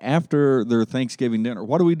that after their Thanksgiving dinner,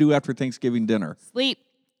 what do we do after Thanksgiving dinner? Sleep.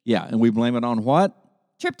 Yeah, and we blame it on what?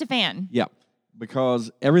 Tryptophan. Yeah,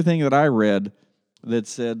 because everything that I read that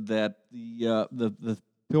said that the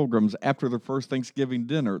Pilgrims, after their first Thanksgiving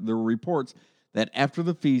dinner, there were reports that after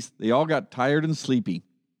the feast, they all got tired and sleepy.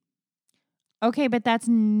 Okay, but that's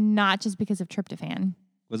not just because of tryptophan.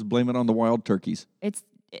 Let's blame it on the wild turkeys.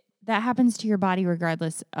 That happens to your body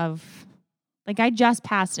regardless of, like I just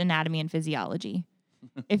passed anatomy and physiology.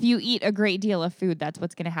 If you eat a great deal of food, that's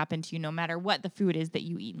what's going to happen to you no matter what the food is that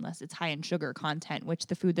you eat, unless it's high in sugar content, which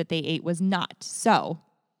the food that they ate was not. So,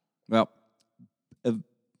 well,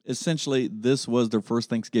 essentially, this was their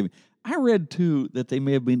first Thanksgiving. I read, too, that they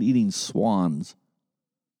may have been eating swans.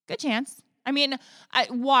 Good chance. I mean,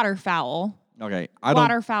 waterfowl. Okay.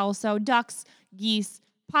 Waterfowl, so ducks, geese,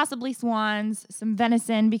 possibly swans, some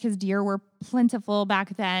venison because deer were plentiful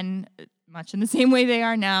back then, much in the same way they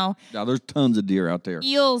are now. Yeah, there's tons of deer out there.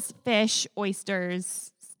 Eels, fish,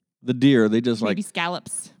 oysters. The deer, they just maybe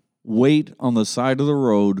scallops. Wait on the side of the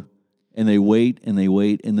road, and they wait, and they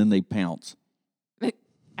wait, and then they pounce.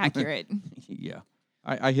 Accurate. Yeah.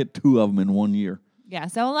 I hit 2 of them in 1 year. Yeah,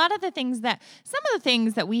 so some of the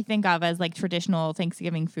things that we think of as like traditional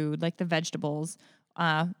Thanksgiving food, like the vegetables,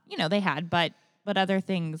 they had, but other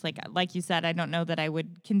things like you said, I don't know that I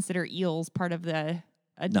would consider eels part of the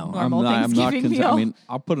normal Thanksgiving meal. I mean,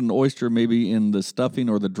 I'll put an oyster maybe in the stuffing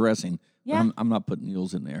or the dressing. Yeah, but I'm not putting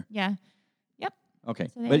eels in there. Yeah, yep. Okay,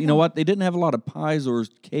 so but you know what? They didn't have a lot of pies or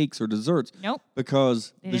cakes or desserts. Nope.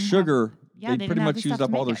 Because the sugar, they pretty much used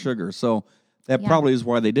up all their sugar. So that probably is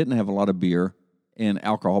why they didn't have a lot of beer and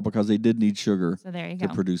alcohol, because they did need sugar to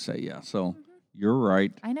produce that. Yeah. So you're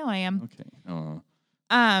right. I know I am. Okay.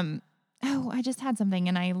 I just had something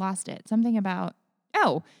and I lost it. Something about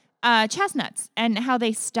chestnuts and how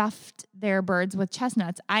they stuffed their birds with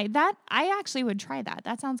chestnuts. I actually would try that.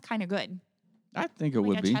 That sounds kind of good. I think it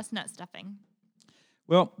would be chestnut stuffing.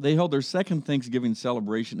 Well, they held their second Thanksgiving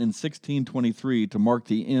celebration in 1623 to mark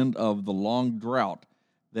the end of the long drought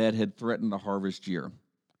that had threatened the harvest year.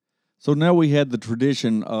 So now we had the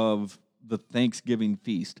tradition of the Thanksgiving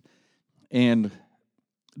feast. And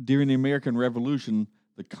during the American Revolution,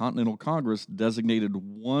 the Continental Congress designated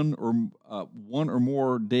one or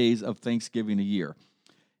more days of Thanksgiving a year.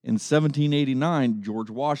 In 1789, George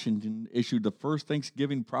Washington issued the first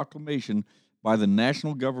Thanksgiving proclamation by the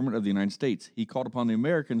national government of the United States. He called upon the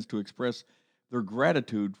Americans to express their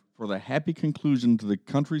gratitude for the happy conclusion to the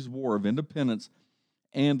country's war of independence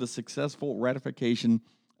and the successful ratification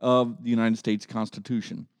of the United States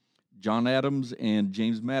Constitution. John Adams and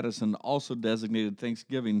James Madison also designated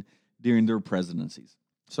Thanksgiving during their presidencies.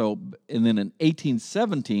 So, and then in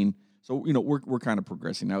 1817, So we're kind of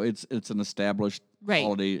progressing now. It's an established Right.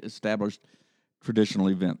 holiday, established traditional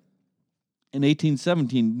event. In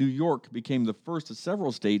 1817, New York became the first of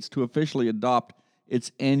several states to officially adopt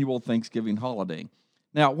its annual Thanksgiving holiday.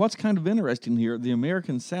 Now, what's kind of interesting here, the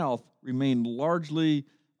American South remained largely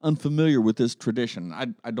unfamiliar with this tradition. I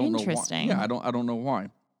don't know why. Interesting. Yeah, I don't know why.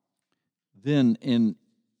 Then in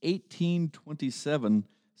 1827,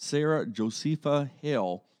 Sarah Josepha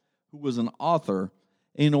Hale, who was an author,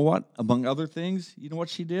 and you know what? Among other things, you know what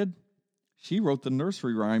she did? She wrote the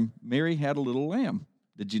nursery rhyme, Mary Had a Little Lamb.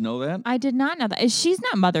 Did you know that? I did not know that. She's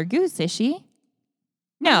not Mother Goose, is she?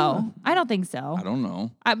 No, I don't think so. I don't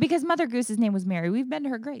know. Because Mother Goose's name was Mary. We've been to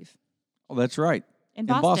her grave Oh, that's right. in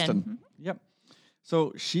Boston. Mhm. Yep.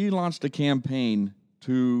 So she launched a campaign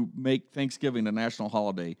to make Thanksgiving a national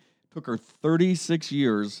holiday. Took her 36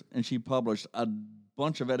 years, and she published a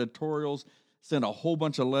bunch of editorials, sent a whole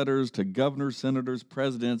bunch of letters to governors, senators,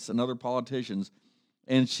 presidents, and other politicians,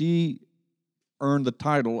 and she earned the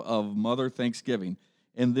title of Mother Thanksgiving.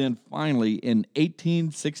 And then finally, in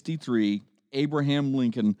 1863, Abraham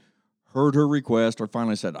Lincoln heard her request, or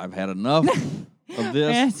finally said, I've had enough of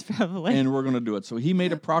this, Yes, probably. and we're going to do it. So he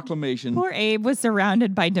made a proclamation. Poor Abe was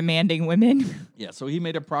surrounded by demanding women. Yeah, so he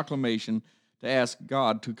made a proclamation to ask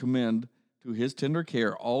God to commend to his tender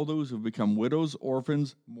care all those who have become widows,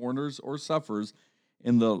 orphans, mourners, or sufferers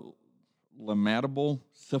in the lamentable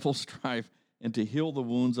civil strife, and to heal the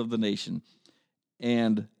wounds of the nation.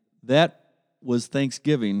 And that was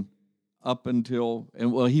Thanksgiving up until,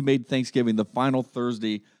 he made Thanksgiving the final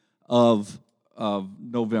Thursday of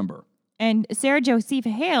November. And Sarah Josepha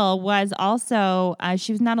Hale was also,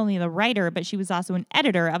 she was not only the writer, but she was also an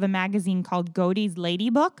editor of a magazine called Godey's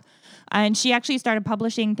Lady Book. And she actually started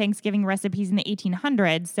publishing Thanksgiving recipes in the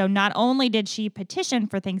 1800s. So not only did she petition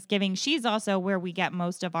for Thanksgiving, she's also where we get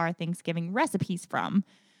most of our Thanksgiving recipes from.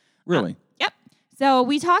 Really? Yep. So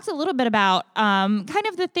we talked a little bit about kind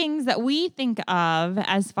of the things that we think of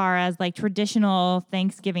as far as like traditional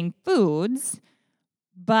Thanksgiving foods.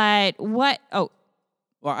 But what, well,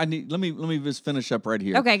 let me just finish up right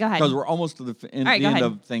here. Okay, go ahead. Because we're almost to the end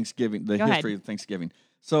of Thanksgiving, the history of Thanksgiving.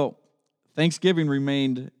 So Thanksgiving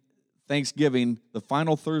remained Thanksgiving the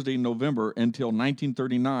final Thursday in November until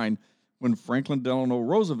 1939, when Franklin Delano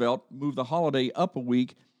Roosevelt moved the holiday up a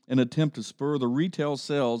week in an attempt to spur the retail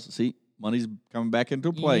sales. See, money's coming back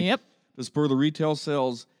into play. Yep. To spur the retail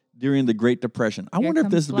sales during the Great Depression. I wonder if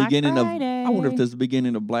comes this is the Black beginning Friday. of. I wonder if this is the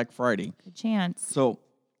beginning of Black Friday. Good chance. So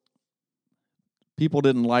people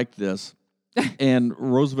didn't like this, and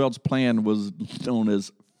Roosevelt's plan was known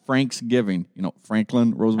as Franksgiving.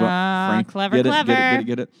 Franklin Roosevelt. Frank, clever.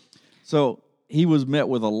 Get it. So he was met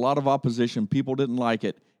with a lot of opposition. People didn't like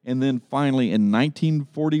it, and then finally in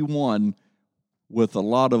 1941, with a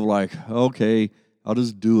lot of like, okay, I'll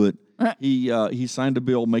just do it. He signed a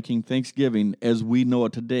bill making Thanksgiving, as we know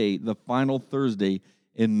it today, the final Thursday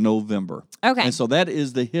in November. Okay. And so that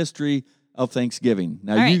is the history of Thanksgiving.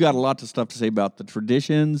 Now, All right. you got a lot of stuff to say about the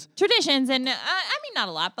traditions. Traditions, and not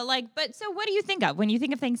a lot, but so what do you think of? When you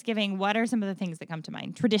think of Thanksgiving, what are some of the things that come to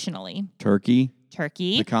mind traditionally? Turkey,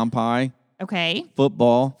 Turkey. pecan pie, Okay.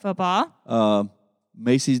 football,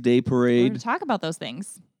 Macy's Day We're Parade. going to talk about those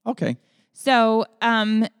things. Okay. So,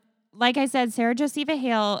 like I said, Sarah Josepha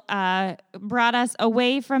Hale brought us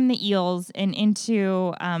away from the eels and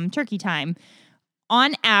into turkey time.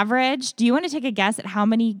 On average, do you want to take a guess at how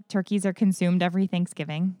many turkeys are consumed every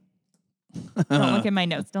Thanksgiving? Don't look at my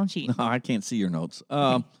notes. Don't cheat. No, I can't see your notes.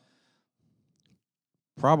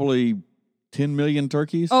 Probably 10 million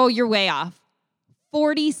turkeys. Oh, you're way off.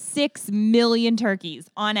 46 million turkeys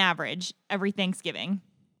on average every Thanksgiving.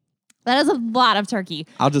 That is a lot of turkey.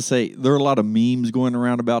 I'll just say there are a lot of memes going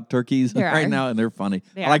around about turkeys There right are. now, and they're funny.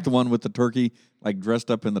 They I like are. the one with the turkey like dressed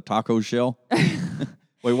up in the taco shell.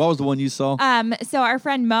 Wait, what was the one you saw? So our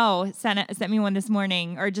friend Mo sent me one this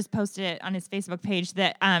morning, or just posted it on his Facebook page,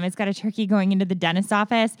 that it's got a turkey going into the dentist's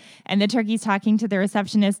office, and the turkey's talking to the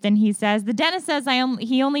receptionist, and he says, the dentist says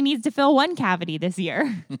he only needs to fill one cavity this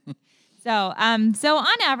year. So on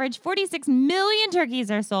average, 46 million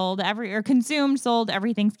turkeys are sold sold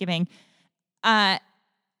every Thanksgiving.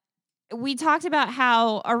 We talked about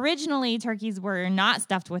how originally turkeys were not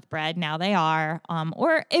stuffed with bread. Now they are.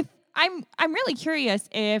 Or if I'm really curious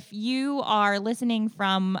if you are listening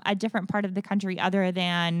from a different part of the country other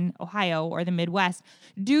than Ohio or the Midwest,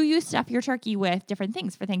 do you stuff your turkey with different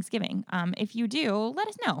things for Thanksgiving? If you do, let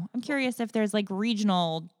us know. I'm curious if there's like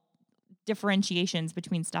regional differentiations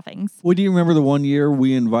between stuffings. Well, do you remember the one year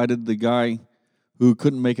we invited the guy who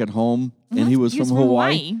couldn't make it home, and he was from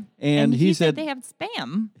Hawaii, and he said they have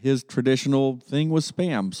Spam. his traditional thing was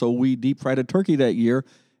Spam. So we deep fried a turkey that year,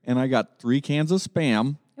 and I got 3 cans of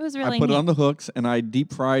Spam. It was really I put neat. it on the hooks, and I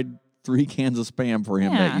deep fried 3 cans of Spam for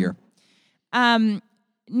him that year.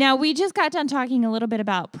 Now, we just got done talking a little bit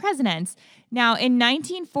about presidents. Now, in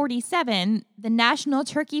 1947, the National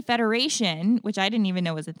Turkey Federation, which I didn't even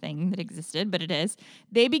know was a thing that existed, but it is,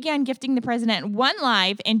 they began gifting the president 1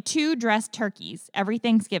 live and 2 dressed turkeys every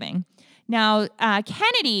Thanksgiving. Now,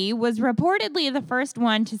 Kennedy was reportedly the first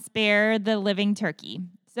one to spare the living turkey.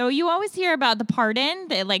 So you always hear about the pardon,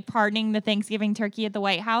 pardoning the Thanksgiving turkey at the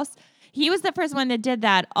White House. He was the first one that did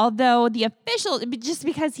that, although the official, just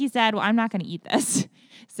because he said, well, I'm not going to eat this.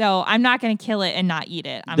 So I'm not going to kill it and not eat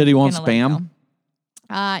it. Did he want Spam?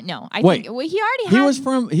 No. I think he already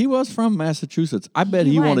had. He was from Massachusetts. I bet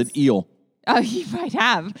he wanted eel. Oh, he might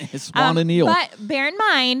have. Swan and eel. But bear in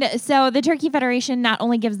mind, so the Turkey Federation not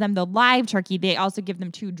only gives them the live turkey, they also give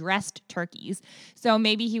them 2 dressed turkeys. So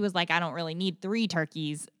maybe he was like, I don't really need 3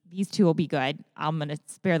 turkeys. These 2 will be good. I'm going to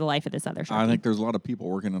spare the life of this other turkey. I think there's a lot of people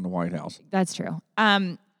working in the White House. That's true.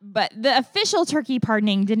 But the official turkey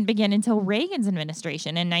pardoning didn't begin until Reagan's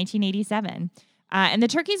administration in 1987. And the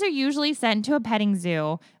turkeys are usually sent to a petting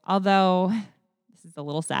zoo, although this is a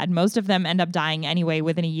little sad. Most of them end up dying anyway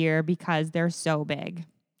within a year because they're so big.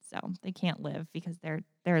 So they can't live because they're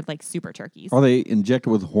like super turkeys. Are they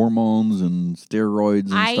injected with hormones and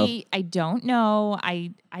steroids and stuff? I don't know.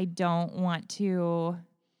 I don't want to.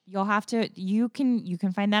 You'll have to. You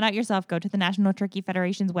can find that out yourself. Go to the National Turkey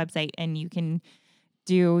Federation's website and you can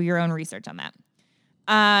do your own research on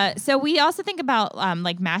that. So we also think about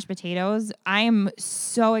like mashed potatoes. I am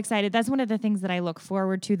so excited. That's one of the things that I look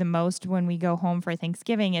forward to the most when we go home for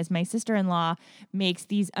Thanksgiving is my sister-in-law makes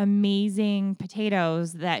these amazing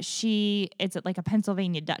potatoes that it's like a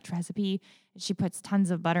Pennsylvania Dutch recipe. She puts tons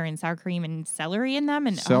of butter and sour cream and celery in them.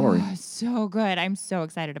 And celery. So good. I'm so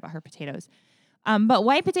excited about her potatoes. But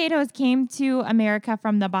white potatoes came to America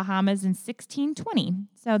from the Bahamas in 1620.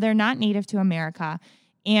 So they're not native to America.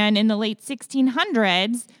 And in the late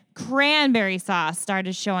 1600s, cranberry sauce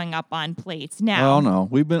started showing up on plates. Now, oh no,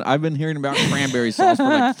 I've been hearing about cranberry sauce for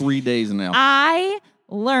like 3 days now. I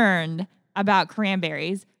learned about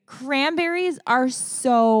cranberries. Cranberries are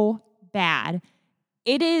so bad.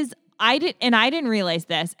 It is. I didn't realize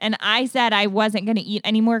this, and I said I wasn't going to eat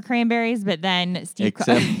any more cranberries, but then Steve.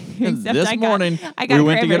 Except this morning, we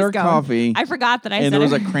went to get our coffee. I forgot that I said, and there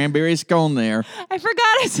was a cranberry scone there. I forgot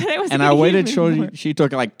I said I was. And I waited till she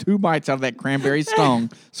took like 2 bites out of that cranberry scone,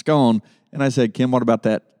 and I said, "Kim, what about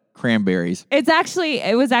that cranberries?"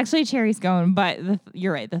 It was actually cherry scone, but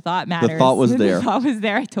you're right. The thought matters. The thought was there. The thought was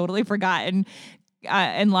there. I totally forgot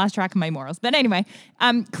and lost track of my morals. But anyway,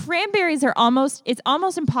 cranberries it's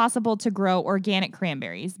almost impossible to grow organic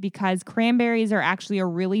cranberries because cranberries are actually a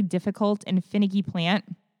really difficult and finicky plant.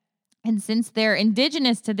 And since they're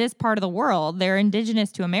indigenous to this part of the world, they're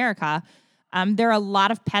indigenous to America, there are a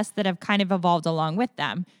lot of pests that have kind of evolved along with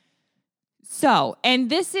them. So,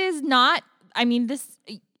 and this is not, I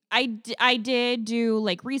did do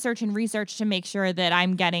like research to make sure that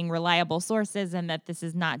I'm getting reliable sources and that this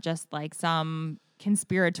is not just like some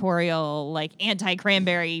conspiratorial, like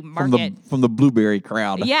anti-cranberry market. From the blueberry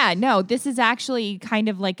crowd. Yeah, no, this is actually kind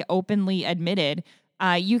of like openly admitted.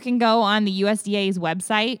 You can go on the USDA's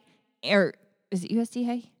website, or is it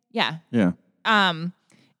USDA? Yeah. Yeah.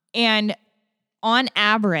 And on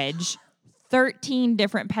average, 13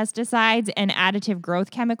 different pesticides and additive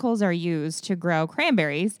growth chemicals are used to grow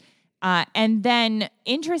cranberries. And then,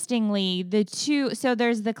 interestingly, so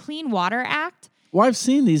there's the Clean Water Act. Well, I've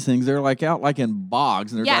seen these things. They're like out like in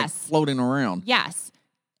bogs, and they're like floating around. Yes.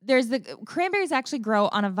 There's the cranberries actually grow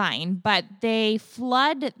on a vine, but they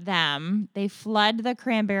flood them. They flood the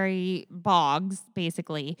cranberry bogs,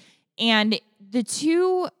 basically. And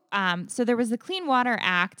so there was the Clean Water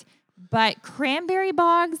Act, but cranberry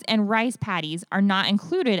bogs and rice paddies are not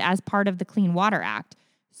included as part of the Clean Water Act.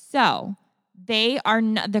 So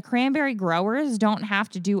the cranberry growers don't have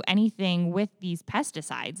to do anything with these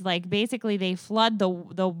pesticides. Like basically they flood the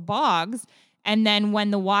bogs, and then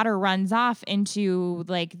when the water runs off into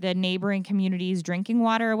like the neighboring community's drinking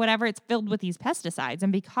water or whatever, it's filled with these pesticides.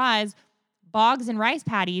 And because bogs and rice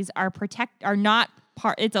paddies are not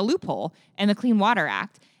part, it's a loophole in the Clean Water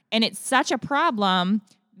Act. And it's such a problem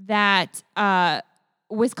that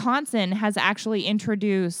Wisconsin has actually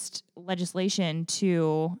introduced legislation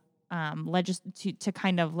to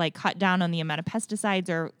kind of like cut down on the amount of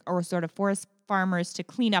pesticides or sort of force farmers to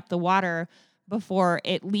clean up the water before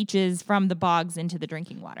it leaches from the bogs into the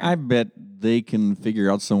drinking water. I bet they can figure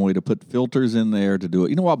out some way to put filters in there to do it.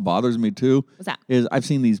 You know what bothers me too? What's that? Is I've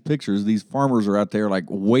seen these pictures. These farmers are out there like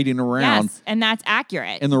waiting around. Yes, and that's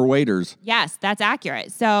accurate. And they're waiters. Yes, that's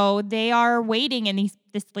accurate. So they are waiting in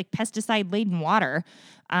this like pesticide-laden water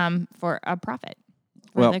for a profit,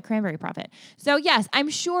 for the cranberry profit. So yes, I'm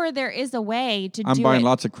sure there is a way to do it. I'm buying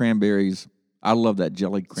lots of cranberries. I love that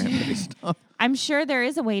jelly cranberry stuff. I'm sure there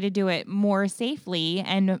is a way to do it more safely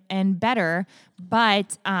and better,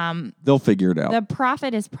 but they'll figure it out. The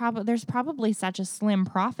profit is there's probably such a slim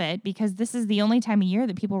profit because this is the only time of year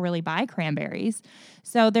that people really buy cranberries.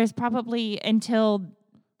 So there's probably, until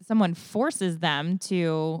someone forces them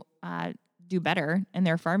to do better in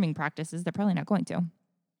their farming practices, they're probably not going to.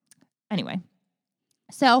 Anyway.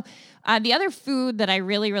 So the other food that I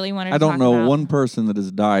really, really wanted to talk about. I don't know one person that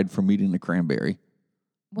has died from eating a cranberry.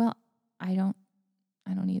 Well, I don't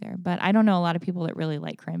either. But I don't know a lot of people that really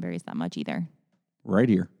like cranberries that much either. Right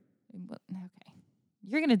here. Okay.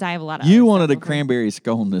 You're going to die of a lot of You wanted a cranberry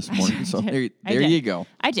scone this morning, so there you go.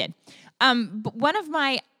 I did. But one of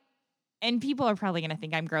my, and people are probably going to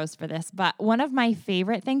think I'm gross for this, but one of my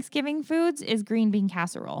favorite Thanksgiving foods is green bean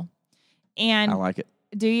casserole. And I like it.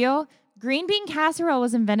 Do you? Green bean casserole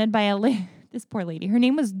was invented by this poor lady. Her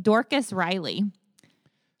name was Dorcas Riley.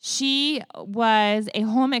 She was a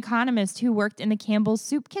home economist who worked in the Campbell's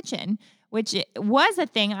Soup Kitchen, which was a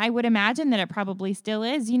thing. I would imagine that it probably still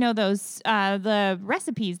is. You know those the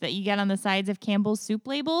recipes that you get on the sides of Campbell's soup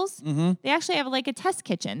labels? Mm-hmm. They actually have like a test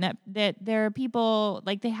kitchen that there are people,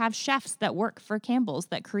 like they have chefs that work for Campbell's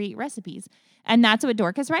that create recipes. And that's what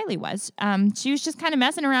Dorcas Riley was. She was just kind of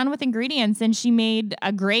messing around with ingredients, and she made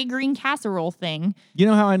a gray-green casserole thing. You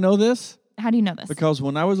know how I know this? How do you know this? Because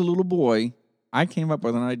when I was a little boy, I came up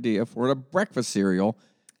with an idea for a breakfast cereal.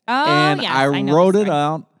 Oh, and yes, I know wrote it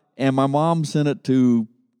out, and my mom sent it to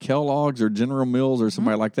Kellogg's or General Mills or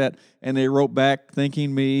somebody like that, and they wrote back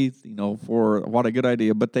thanking me, for what a good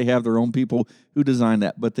idea. But they have their own people who designed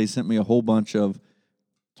that. But they sent me a whole bunch of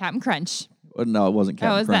Captain Crunch. No, it wasn't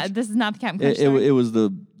Captain Crunch. This is not the Captain Crunch. It was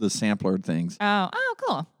the sampler things. Oh,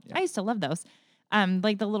 cool. Yeah. I used to love those.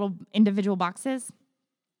 Like the little individual boxes.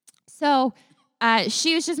 So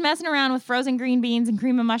she was just messing around with frozen green beans and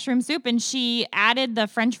cream of mushroom soup, and she added the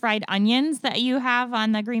French fried onions that you have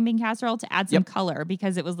on the green bean casserole to add some color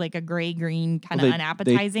because it was like a gray-green kind of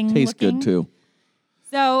unappetizing they taste looking. Good too.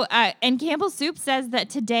 So, and Campbell's Soup says that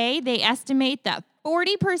today they estimate that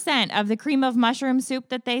 40% of the cream of mushroom soup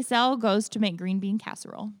that they sell goes to make green bean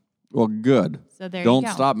casserole. Well, good. So there Don't you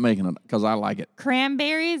go. stop making it because I like it.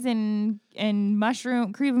 Cranberries and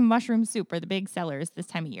cream of mushroom soup are the big sellers this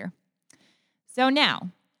time of year. So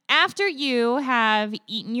now, after you have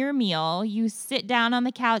eaten your meal, you sit down on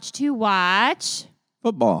the couch to watch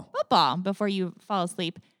football before you fall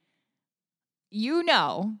asleep. You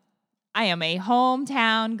know, I am a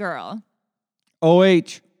hometown girl.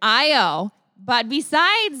 OH. I-O. But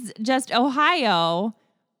besides just Ohio,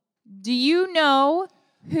 do you know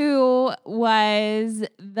who was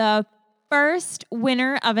the first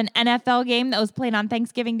winner of an NFL game that was played on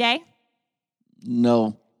Thanksgiving Day?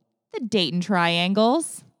 No. The Dayton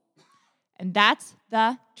Triangles. And that's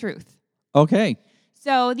the truth. Okay.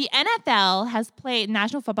 So the NFL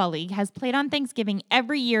National Football League has played on Thanksgiving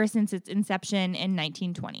every year since its inception in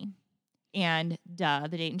 1920. And the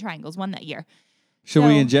Dayton Triangles won that year. Should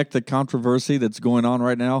we inject the controversy that's going on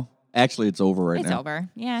right now? Actually, it's over right now. It's over.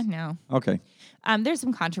 Yeah, no. Okay. There's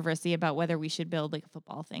some controversy about whether we should build like a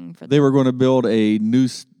football thing for. They were going to build a new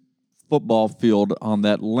football field on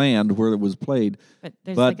that land where it was played, but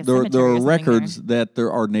there are records that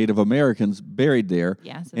there are Native Americans buried there.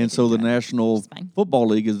 Yeah, so the National Football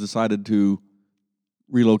League has decided to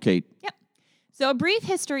relocate. Yep. So a brief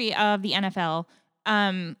history of the NFL.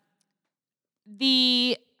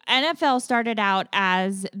 The NFL started out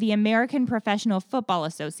as the American Professional Football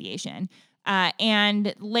Association,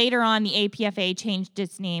 and later on, the APFA changed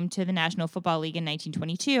its name to the National Football League in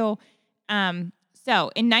 1922.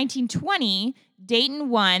 So in 1920, Dayton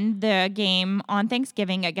won the game on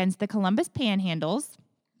Thanksgiving against the Columbus Panhandles.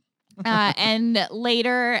 And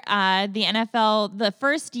later, the NFL, the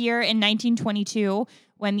first year in 1922,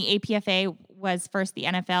 when the APFA was first the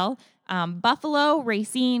NFL, Buffalo,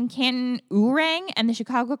 Racine, Canton, Oorang, and the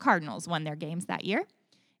Chicago Cardinals won their games that year.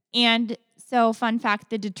 And so, fun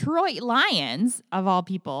fact, the Detroit Lions, of all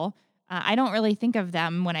people, I don't really think of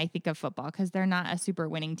them when I think of football because they're not a super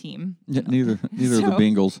winning team. Yeah, neither are the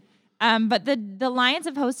Bengals. But the Lions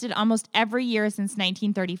have hosted almost every year since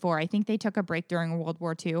 1934. I think they took a break during World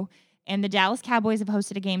War II. And the Dallas Cowboys have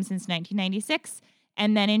hosted a game since 1996.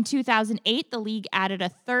 And then in 2008, the league added a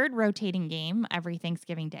third rotating game every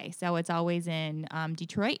Thanksgiving Day. So it's always in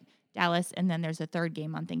Detroit, Dallas, and then there's a third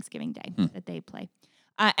game on Thanksgiving Day that they play.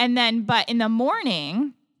 But in the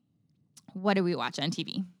morning, what do we watch on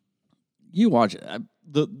TV? You watch it.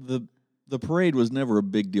 The parade was never a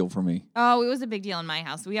big deal for me. Oh, it was a big deal in my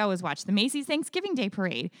house. We always watched the Macy's Thanksgiving Day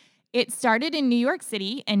Parade. It started in New York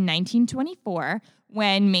City in 1924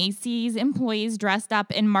 when Macy's employees dressed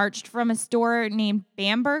up and marched from a store named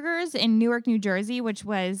Bamberger's in Newark, New Jersey, which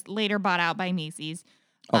was later bought out by Macy's.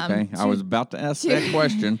 Okay, I was about to ask that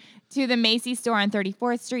question. To the Macy's store on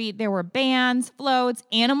 34th Street. There were bands, floats,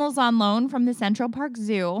 animals on loan from the Central Park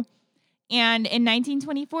Zoo. And in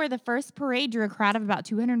 1924, the first parade drew a crowd of about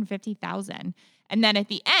 250,000. And then at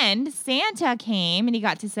the end, Santa came and he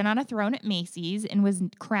got to sit on a throne at Macy's and was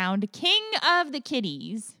crowned King of the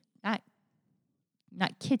Kitties.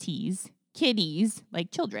 Not kitties, kitties,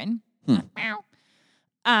 like children.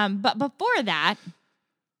 But before that,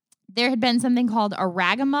 there had been something called a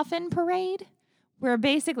ragamuffin parade, where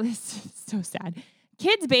basically, it's so sad,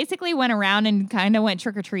 kids basically went around and kind of went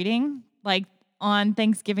trick-or-treating. Like on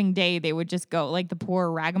Thanksgiving Day, they would just go, like the poor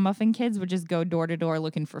ragamuffin kids would just go door to door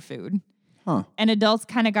looking for food. Huh. And adults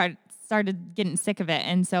kind of started getting sick of it.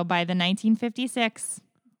 And so by the 1956,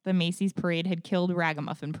 the Macy's parade had killed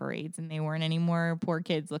ragamuffin parades, and they weren't any more poor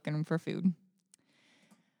kids looking for food.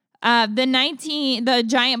 The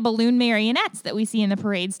giant balloon marionettes that we see in the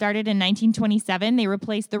parade started in 1927. They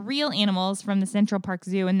replaced the real animals from the Central Park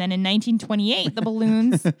Zoo. And then in 1928, the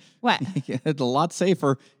balloons... What? Yeah, it's a lot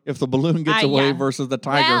safer if the balloon gets away versus the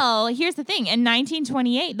tiger. Well, here's the thing. In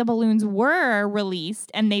 1928, the balloons were released,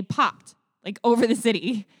 and they popped, like, over the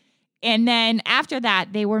city. And then after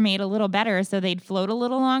that, they were made a little better, so they'd float a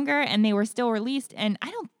little longer, and they were still released. And I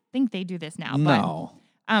don't think they do this now. No.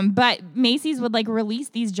 But Macy's would like release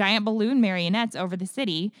these giant balloon marionettes over the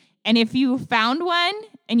city. And if you found one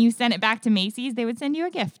and you sent it back to Macy's, they would send you a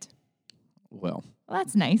gift. Well,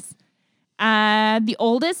 that's nice. The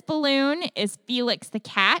oldest balloon is Felix the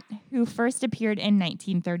Cat, who first appeared in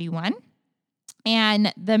 1931.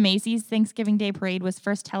 And the Macy's Thanksgiving Day Parade was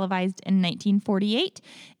first televised in 1948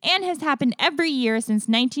 and has happened every year since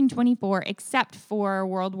 1924, except for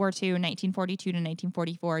World War II, 1942 to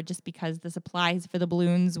 1944, just because the supplies for the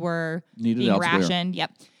balloons were being rationed.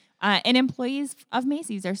 Yep. And employees of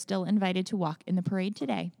Macy's are still invited to walk in the parade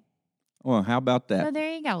today. Well, how about that? So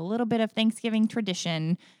there you go. A little bit of Thanksgiving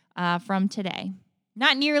tradition from today.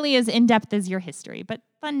 Not nearly as in-depth as your history, but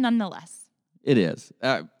fun nonetheless. It is.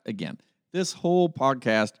 Again, this whole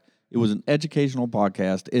podcast, it was an educational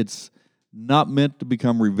podcast. It's not meant to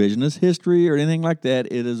become revisionist history or anything like that.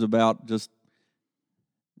 It is about just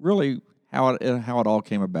really how it all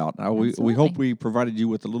came about. We hope we provided you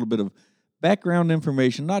with a little bit of background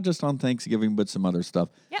information, not just on Thanksgiving, but some other stuff.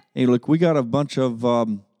 Yep. Hey, look, we got a bunch of,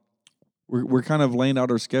 we're kind of laying out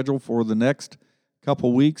our schedule for the next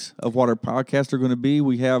couple weeks of what our podcasts are going to be.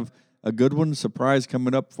 We have a good one, surprise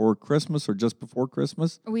coming up for Christmas or just before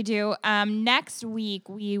Christmas. We do. Next week,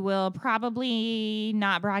 we will probably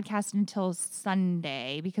not broadcast until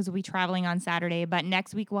Sunday because we'll be traveling on Saturday. But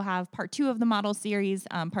next week, we'll have part 2 of the model series,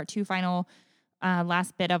 part 2 final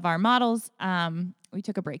last bit of our models. We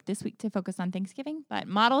took a break this week to focus on Thanksgiving, but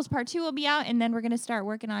models part 2 will be out, and then we're going to start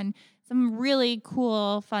working on some really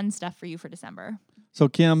cool, fun stuff for you for December. So,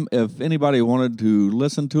 Kim, if anybody wanted to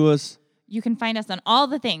listen to us, you can find us on all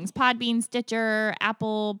the things, Podbean, Stitcher,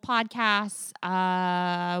 Apple Podcasts.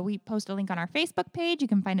 We post a link on our Facebook page. You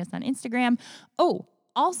can find us on Instagram. Oh,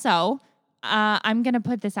 also, I'm going to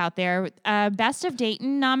put this out there. Best of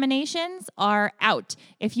Dayton nominations are out.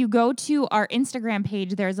 If you go to our Instagram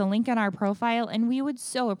page, there's a link on our profile, and we would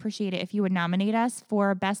so appreciate it if you would nominate us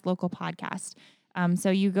for Best Local Podcast. So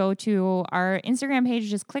you go to our Instagram page,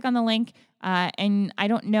 just click on the link, and I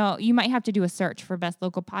don't know, you might have to do a search for Best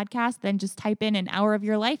Local Podcast, then just type in an hour of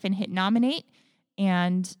your life and hit nominate,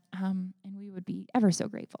 and we would be ever so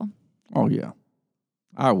grateful. Oh, yeah.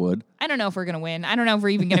 I would. I don't know if we're going to win. I don't know if we're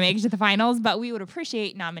even going to make it to the finals, but we would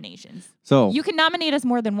appreciate nominations. So you can nominate us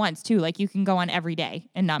more than once, too. Like, you can go on every day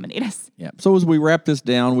and nominate us. Yeah. So as we wrap this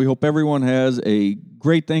down, we hope everyone has a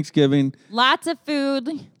great Thanksgiving. Lots of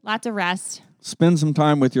food, lots of rest. Spend some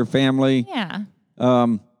time with your family. Yeah.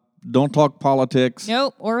 Don't talk politics.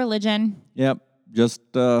 Nope. Or religion. Yep. Just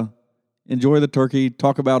enjoy the turkey.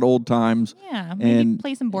 Talk about old times. Yeah. Maybe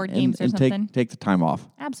play some board games or something. Take the time off.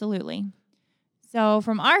 Absolutely. So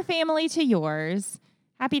from our family to yours,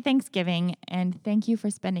 happy Thanksgiving, and thank you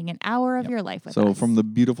for spending an hour of your life with us. So from the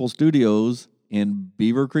beautiful studios in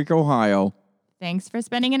Beaver Creek, Ohio, thanks for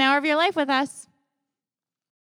spending an hour of your life with us.